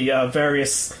certainly the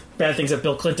various bad things that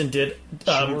Bill Clinton did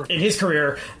in his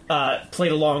career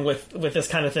played along with this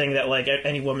kind of thing, that like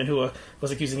any woman who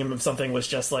was accusing him of something was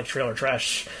just like trailer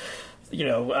trash,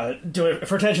 do it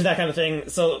for attention, that kind of thing.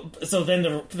 So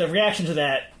then the reaction to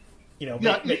that,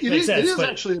 makes sense. It is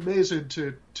actually amazing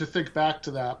to think back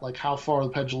to that, like how far the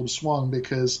pendulum swung,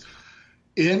 because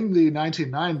in the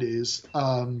 1990s,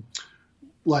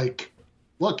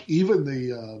 look, even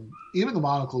the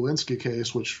Monica Lewinsky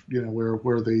case, which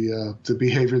where the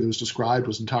behavior that was described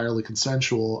was entirely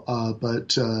consensual,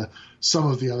 but some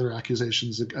of the other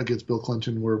accusations against Bill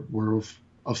Clinton were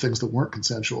of things that weren't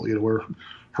consensual, were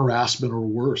harassment or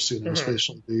worse,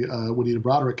 especially the Juanita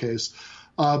Broderick case.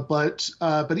 But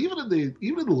even in the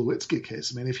Lewinsky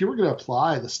case, I mean, if you were going to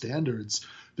apply the standards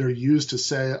they're used to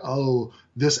say, oh,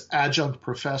 this adjunct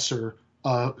professor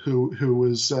who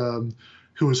was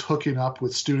hooking up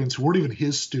with students who weren't even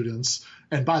his students,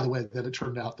 and by the way, that it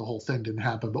turned out the whole thing didn't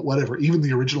happen, but whatever. Even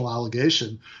the original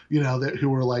allegation, that who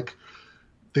were like,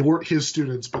 they weren't his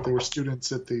students, but they were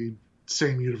students at the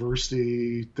same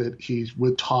university that he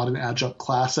would taught an adjunct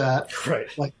class at. Right.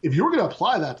 Like, if you were going to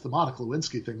apply that to the Monica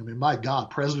Lewinsky thing, I mean, my God,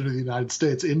 President of the United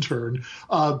States, intern.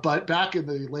 But back in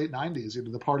the late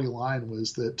 90s, the party line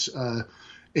was that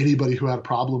anybody who had a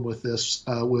problem with this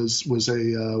was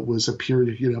a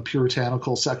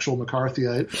puritanical sexual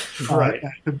McCarthyite, right?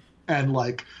 And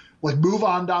like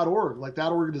MoveOn.org, like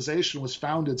that organization was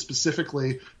founded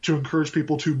specifically to encourage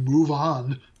people to move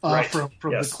on from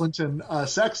the Clinton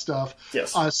sex stuff.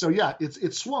 Yes. So yeah,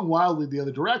 it swung wildly the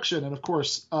other direction, and of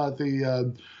course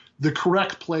the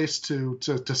correct place to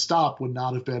stop would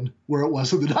not have been where it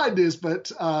was in the 90s,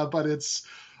 but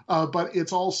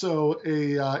it's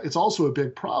also a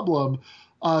big problem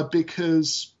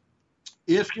because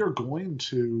if you're going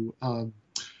to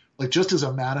just as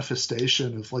a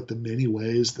manifestation of like the many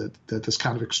ways that this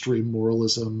kind of extreme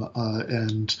moralism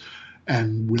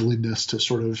and willingness to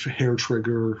sort of hair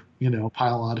trigger,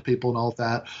 pile onto people and all of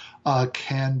that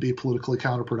can be politically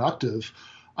counterproductive.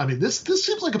 I mean, this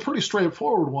seems like a pretty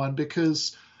straightforward one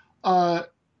because,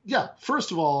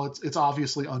 first of all, it's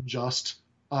obviously unjust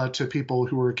to people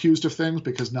who are accused of things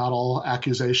because not all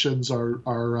accusations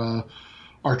are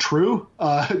true.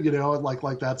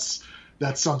 Like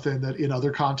that's something that in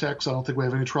other contexts I don't think we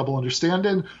have any trouble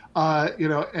understanding. But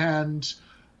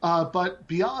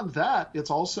beyond that,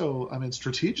 it's also, I mean,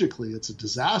 strategically, it's a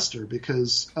disaster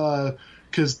because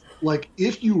like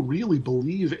if you really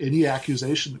believe any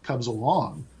accusation that comes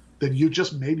along, then you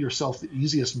just made yourself the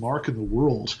easiest mark in the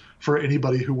world for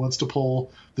anybody who wants to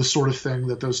pull the sort of thing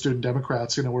that those student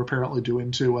Democrats, were apparently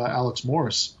doing to Alex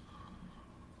Morris.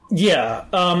 Yeah,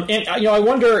 and I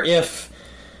wonder if,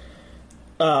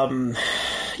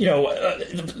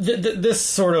 this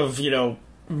sort of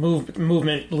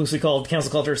movement, loosely called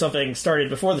cancel culture or something, started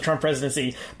before the Trump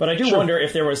presidency, but I do wonder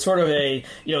if there was sort of a,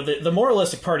 the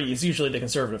moralistic party is usually the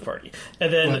conservative party.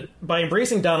 And then by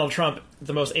embracing Donald Trump,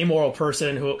 the most amoral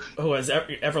person who has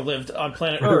ever lived on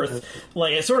planet Earth,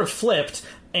 like it sort of flipped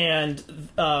and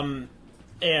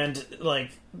like,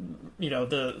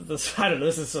 the I don't know,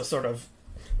 this is a sort of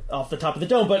off the top of the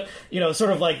dome, but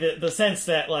sort of like the sense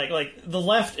that like the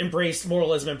left embraced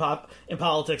moralism in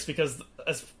politics because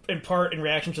as in part in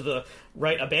reaction to the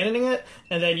right abandoning it,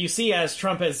 and then you see as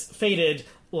Trump has faded,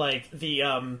 like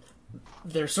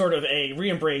there's sort of a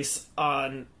re-embrace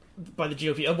by the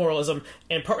GOP of moralism,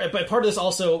 but part of this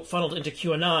also funneled into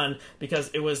QAnon because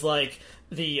it was like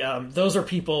those are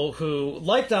people who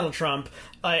like Donald Trump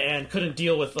and couldn't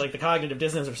deal with like the cognitive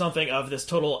dissonance or something of this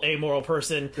total amoral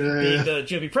person being the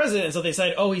GOP president, and so they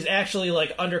said, oh, he's actually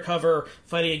like undercover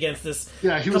fighting against this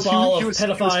cabal of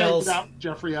pedophiles. Out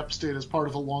Jeffrey Epstein as part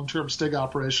of a long-term sting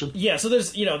operation. Yeah, so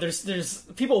there's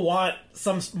people want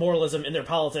some moralism in their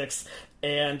politics.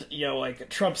 And, like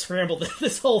Trump scrambled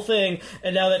this whole thing,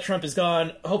 and now that Trump is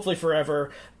gone, hopefully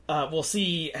forever, we'll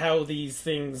see how these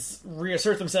things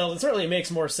reassert themselves. And certainly it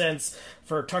makes more sense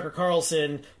for Tucker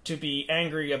Carlson to be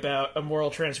angry about a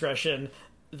moral transgression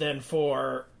than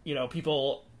for,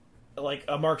 people like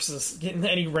a Marxist,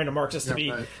 any random Marxist to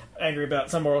be angry about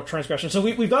some moral transgression. So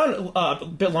we've gone a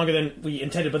bit longer than we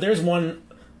intended, but there's one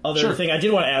other thing I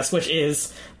did want to ask, which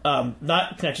is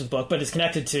not connected to the book, but is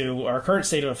connected to our current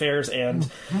state of affairs and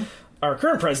our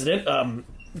current president,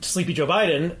 Sleepy Joe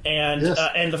Biden, and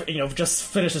just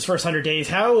finished his first 100 days.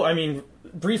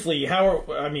 Briefly,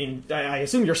 I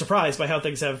assume you're surprised by how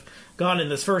things have gone in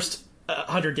this first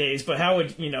 100 days, but how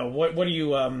would what are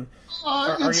you? Are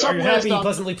you happy,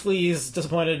 pleasantly pleased,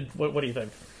 disappointed? What do you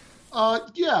think? I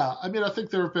think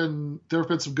there have been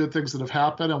some good things that have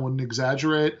happened. I wouldn't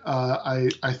exaggerate. I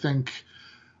think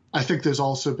there's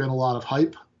also been a lot of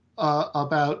hype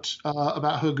about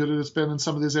how good it has been in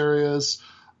some of these areas.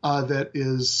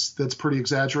 That's pretty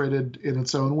exaggerated in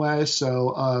its own way.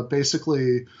 So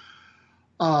basically,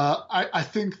 I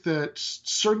think that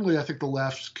certainly I think the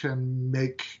left can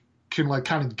like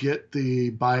kind of get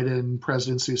the Biden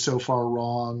presidency so far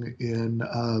wrong in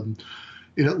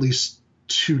at least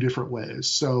two different ways.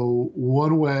 So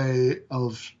one way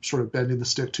of sort of bending the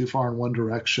stick too far in one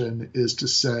direction is to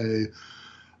say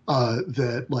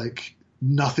that like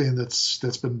nothing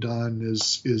that's been done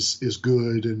is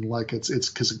good, and like it's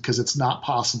because it's not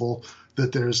possible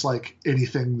that there's like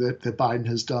anything that Biden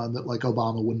has done that like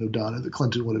Obama wouldn't have done or that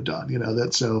Clinton would have done,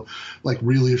 that so like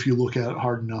really if you look at it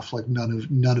hard enough, like none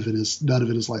of it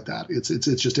is like that. It's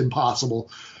just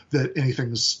impossible that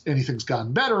anything's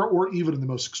gotten better, or even in the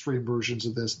most extreme versions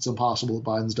of this, it's impossible that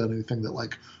Biden's done anything that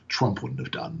like Trump wouldn't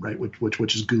have done, right?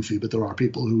 Which is goofy, but there are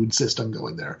people who insist on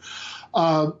going there.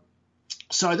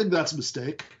 So I think that's a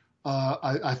mistake.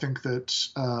 I think that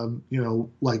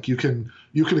like you can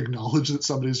acknowledge that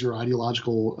somebody's your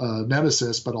ideological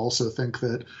nemesis, but also think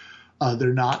that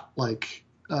they're not like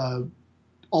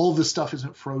all of this stuff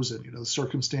isn't frozen. The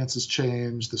circumstances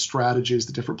change, the strategies,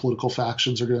 the different political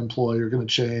factions are going to employ are going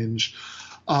to change,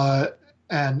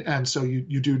 and so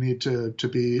you do need to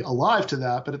be alive to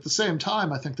that. But at the same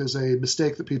time, I think there's a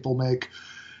mistake that people make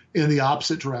in the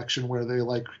opposite direction where they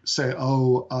like say,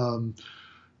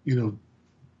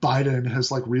 Biden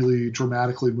has like really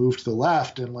dramatically moved to the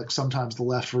left, and like sometimes the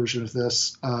left version of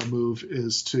this move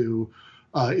is to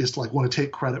like want to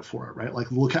take credit for it, right?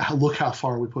 Like look how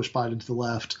far we pushed Biden to the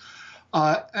left,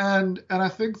 and I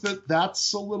think that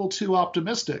that's a little too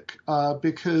optimistic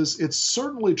because it's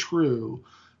certainly true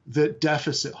that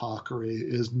deficit hawkery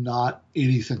is not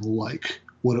anything like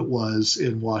what it was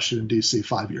in Washington D.C.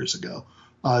 5 years ago.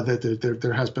 That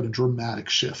there has been a dramatic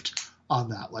shift on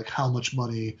that, like how much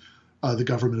money the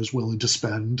government is willing to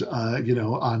spend,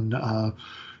 on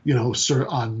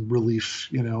relief,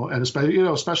 and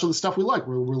especially the stuff we like,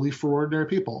 relief for ordinary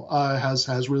people,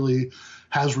 has really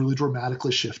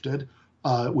dramatically shifted,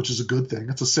 which is a good thing.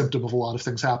 It's a symptom of a lot of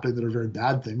things happening that are very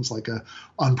bad things, like a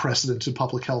unprecedented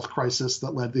public health crisis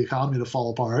that led the economy to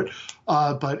fall apart.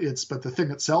 But the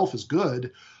thing itself is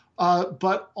good.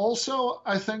 But also,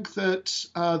 I think that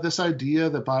this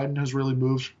idea that Biden has really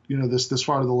moved, this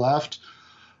far to the left,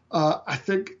 I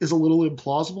think is a little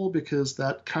implausible because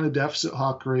that kind of deficit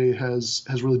hawkery has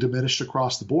really diminished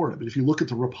across the board. I mean, if you look at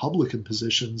the Republican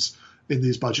positions in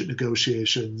these budget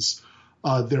negotiations,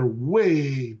 they're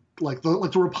way like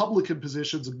the Republican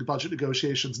positions in budget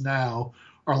negotiations now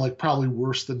are like probably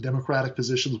worse than Democratic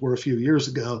positions were a few years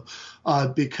ago,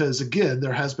 because again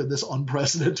there has been this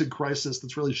unprecedented crisis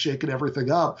that's really shaken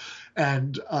everything up,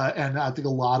 and I think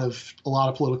a lot of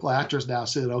political actors now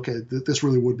say that okay, this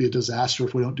really would be a disaster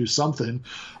if we don't do something.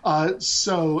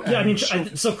 So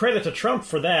credit to Trump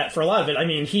for that, for a lot of it. I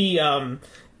mean, he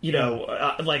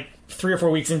like 3 or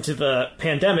 4 weeks into the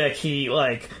pandemic, he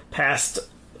like passed.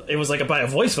 It was like by a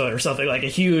voice vote or something, like a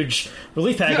huge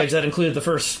relief package that included the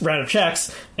first round of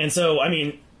checks. And so, I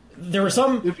mean, there were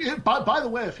some... By the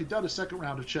way, if he'd done a second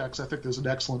round of checks, I think there's an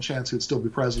excellent chance he'd still be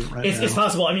president right now. It's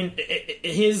possible. I mean,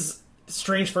 his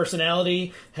strange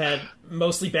personality had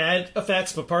mostly bad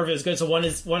effects, but part of it is good. So one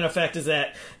effect is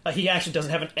that he actually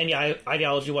doesn't have any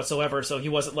ideology whatsoever. So he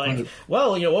wasn't like,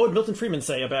 well, what would Milton Friedman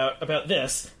say about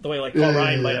this? The way like Paul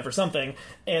Ryan might have or something.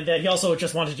 And that he also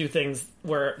just wanted to do things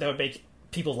that would make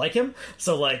people like him.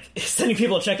 So like sending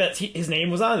people to check that his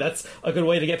name was on, that's a good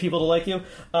way to get people to like you.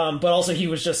 But also he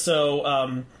was just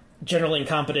so generally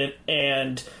incompetent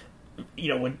and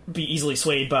would be easily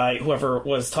swayed by whoever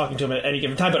was talking to him at any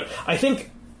given time. But I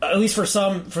think at least for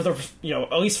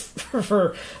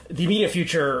the immediate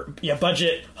future,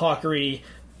 budget hawkery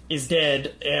is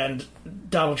dead, and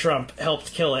Donald Trump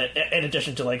helped kill it. In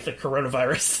addition to like the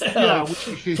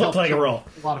coronavirus, which playing a role,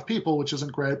 a lot of people, which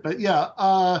isn't great. But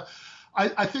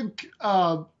I think,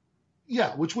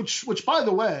 which by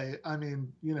the way, I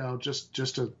mean,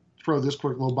 just to throw this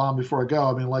quick little bomb before I go,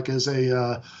 I mean, like is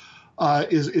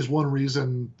one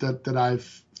reason that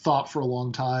I've thought for a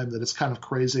long time that it's kind of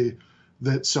crazy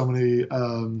that so many,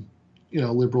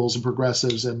 liberals and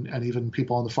progressives and even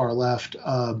people on the far left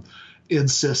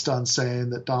insist on saying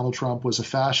that Donald Trump was a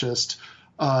fascist,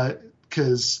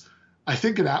 because I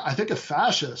think a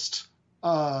fascist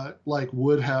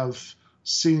would have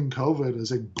seen COVID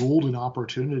as a golden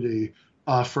opportunity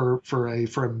for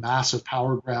a massive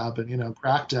power grab and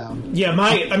crackdown. Yeah,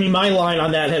 my line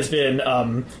on that has been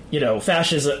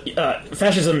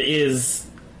fascism is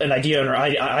an idea or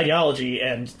ideology,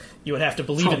 and you would have to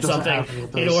believe Trump in something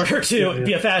in order to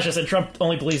be a fascist. And Trump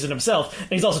only believes in himself,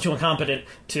 and he's also too incompetent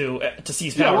to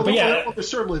seize power. Well, there's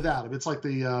certainly that. It's like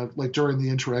like during the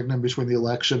interregnum between the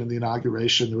election and the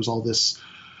inauguration, there was all this,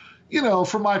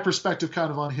 from my perspective,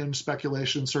 kind of unhinged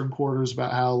speculation in certain quarters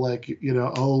about how,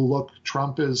 oh, look,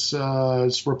 Trump has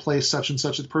replaced such and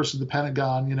such a person in the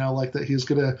Pentagon, like that he's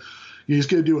gonna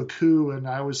do a coup. And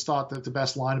I always thought that the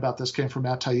best line about this came from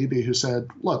Matt Taibbi, who said,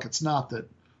 look, it's not that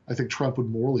I think Trump would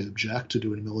morally object to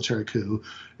doing a military coup.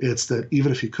 It's that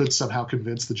even if he could somehow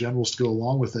convince the generals to go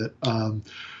along with it,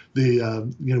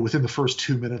 within the first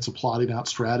 2 minutes of plotting out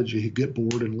strategy, he'd get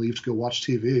bored and leave to go watch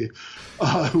TV.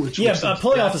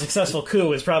 Pulling off a successful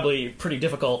coup is probably pretty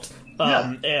difficult,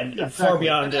 far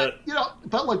beyond it.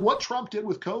 But like what Trump did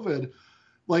with COVID,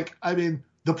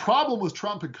 the problem with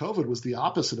Trump and COVID was the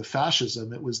opposite of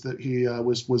fascism. It was that he it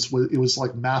was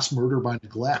like mass murder by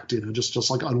neglect, just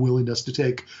like unwillingness to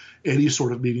take any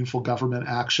sort of meaningful government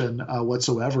action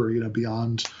whatsoever,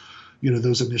 beyond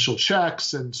those initial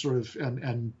checks and sort of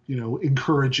and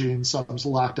encouraging some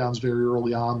lockdowns very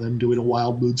early on, then doing a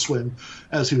wild mood swing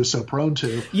as he was so prone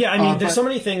to. Yeah, there's so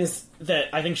many things that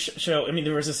I think show.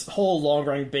 There was this whole long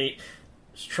running debate.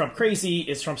 Is Trump crazy?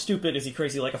 Is Trump stupid? Is he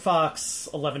crazy like a fox?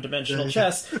 11-dimensional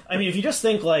chess. If you just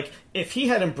think if he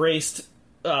had embraced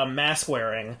mask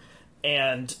wearing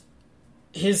and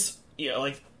his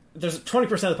there's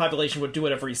 20% of the population would do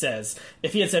whatever he says.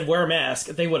 If he had said wear a mask,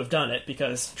 they would have done it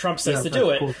because Trump says to do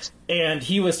it. And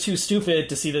he was too stupid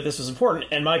to see that this was important.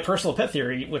 And my personal pet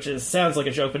theory, which sounds like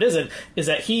a joke but isn't, is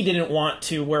that he didn't want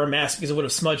to wear a mask because it would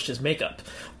have smudged his makeup.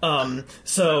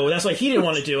 So that's why he didn't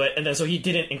want to do it, and then so he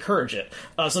didn't encourage it.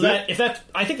 I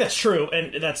think that's true,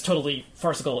 and that's totally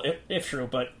farcical if true,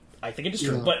 but I think it is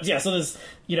true. Yeah. But so there's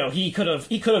he could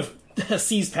have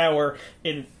seized power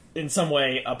in some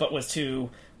way, but was too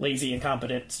lazy,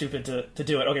 incompetent, stupid to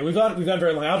do it. Okay, we've gone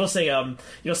very long. I'll just say,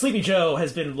 Sleepy Joe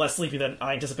has been less sleepy than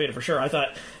I anticipated for sure. I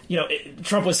thought,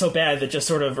 Trump was so bad that just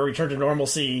sort of a return to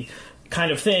normalcy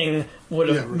kind of thing would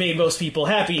have made most people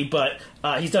happy, but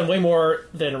he's done way more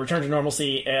than a return to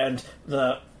normalcy, and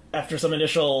after some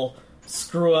initial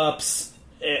screw ups,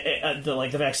 the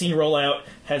vaccine rollout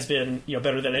has been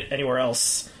better than anywhere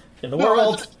else in the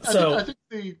world.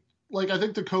 I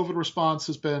think the COVID response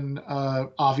has been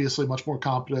obviously much more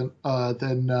competent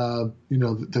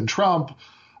than Trump.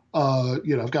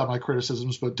 I've got my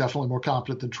criticisms, but definitely more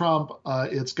competent than Trump.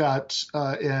 It's got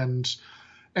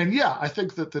I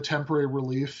think that the temporary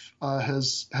relief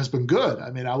has been good.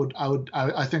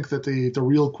 I think that the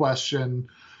real question,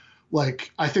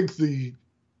 I think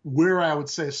where I would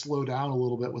say slow down a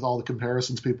little bit with all the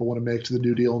comparisons people want to make to the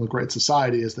New Deal and the Great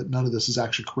Society is that none of this has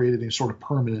actually created any sort of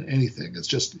permanent anything. It's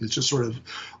just sort of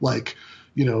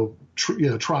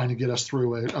trying to get us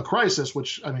through a crisis,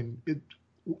 which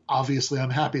obviously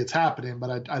I'm happy it's happening, but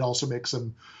I'd also make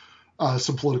some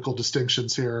political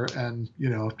distinctions here. And,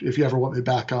 if you ever want me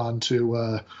back on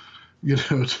to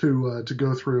go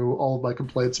through all of my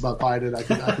complaints about Biden,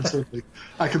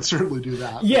 I can certainly do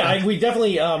that. Yeah, we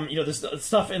definitely, there's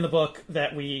stuff in the book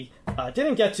that we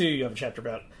didn't get to. You have a chapter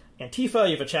about Antifa.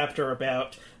 You have a chapter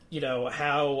about,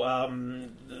 how,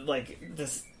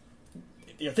 this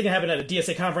thing happened at a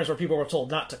DSA conference where people were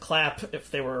told not to clap if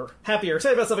they were happy or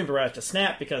excited about something, but rather to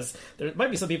snap, because there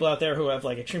might be some people out there who have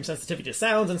extreme sensitivity to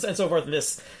sounds and so forth, and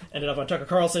this ended up on Tucker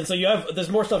Carlson. So there's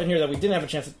more stuff in here that we didn't have a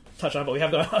chance to touch on, but we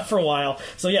have gone on for a while.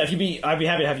 So yeah, I'd be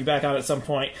happy to have you back on at some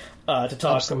point to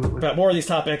talk about more of these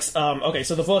topics. Okay,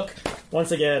 so the book,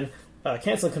 once again,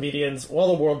 Canceling Comedians, While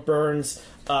the World Burns.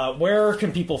 Where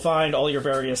can people find all your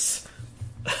various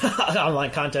online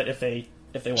content if they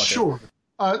want to? Sure.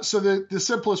 So the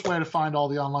simplest way to find all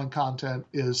the online content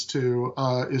is to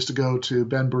go to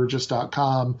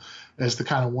benburgis.com as the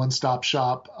kind of one-stop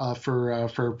shop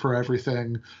for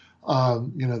everything,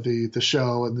 the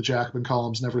show and the Jackman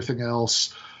columns and everything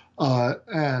else.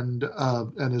 And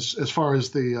as far as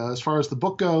the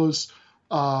book goes,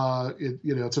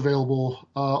 it's available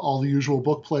all the usual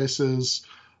book places.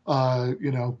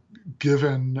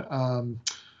 Given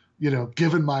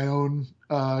my own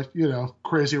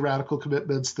crazy radical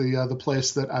commitments, the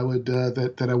place that I would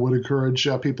encourage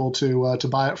people to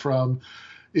buy it from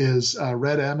is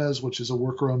Red Emma's, which is a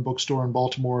worker-owned bookstore in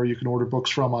Baltimore. You can order books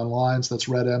from online, so that's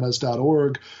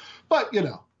redemmas.org. But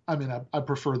I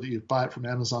prefer that you buy it from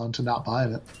Amazon to not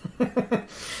buying it.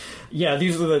 Yeah,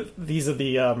 these are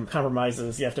the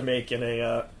compromises you have to make in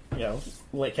a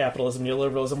late capitalism,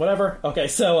 neoliberalism, whatever. Okay,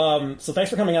 so thanks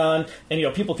for coming on.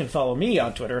 And people can follow me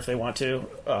on Twitter if they want to,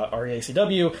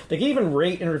 REACW. They can even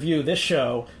rate and review this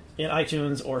show in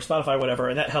iTunes or Spotify, whatever,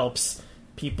 and that helps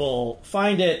people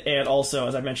find it. And also,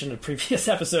 as I mentioned in a previous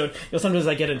episode, sometimes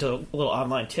I get into little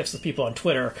online tiffs with people on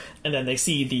Twitter, and then they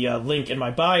see the link in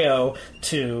my bio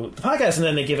to the podcast, and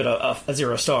then they give it a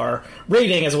 0-star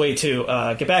rating as a way to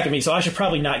get back at me. So I should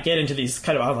probably not get into these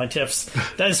kind of online tiffs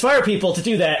that inspire people to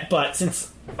do that. But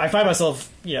since I find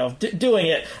myself, doing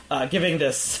it, giving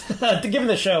this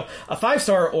show a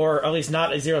 5-star or at least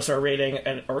not a 0-star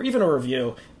rating, or even a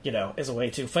review, is a way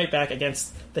to fight back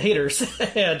against the haters,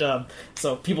 and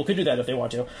so people could do that if they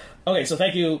want to. Okay, so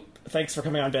thanks for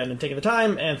coming on, Ben, and taking the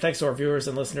time, and thanks to our viewers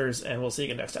and listeners, and we'll see you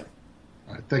again next time.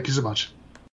 All right, thank you so much.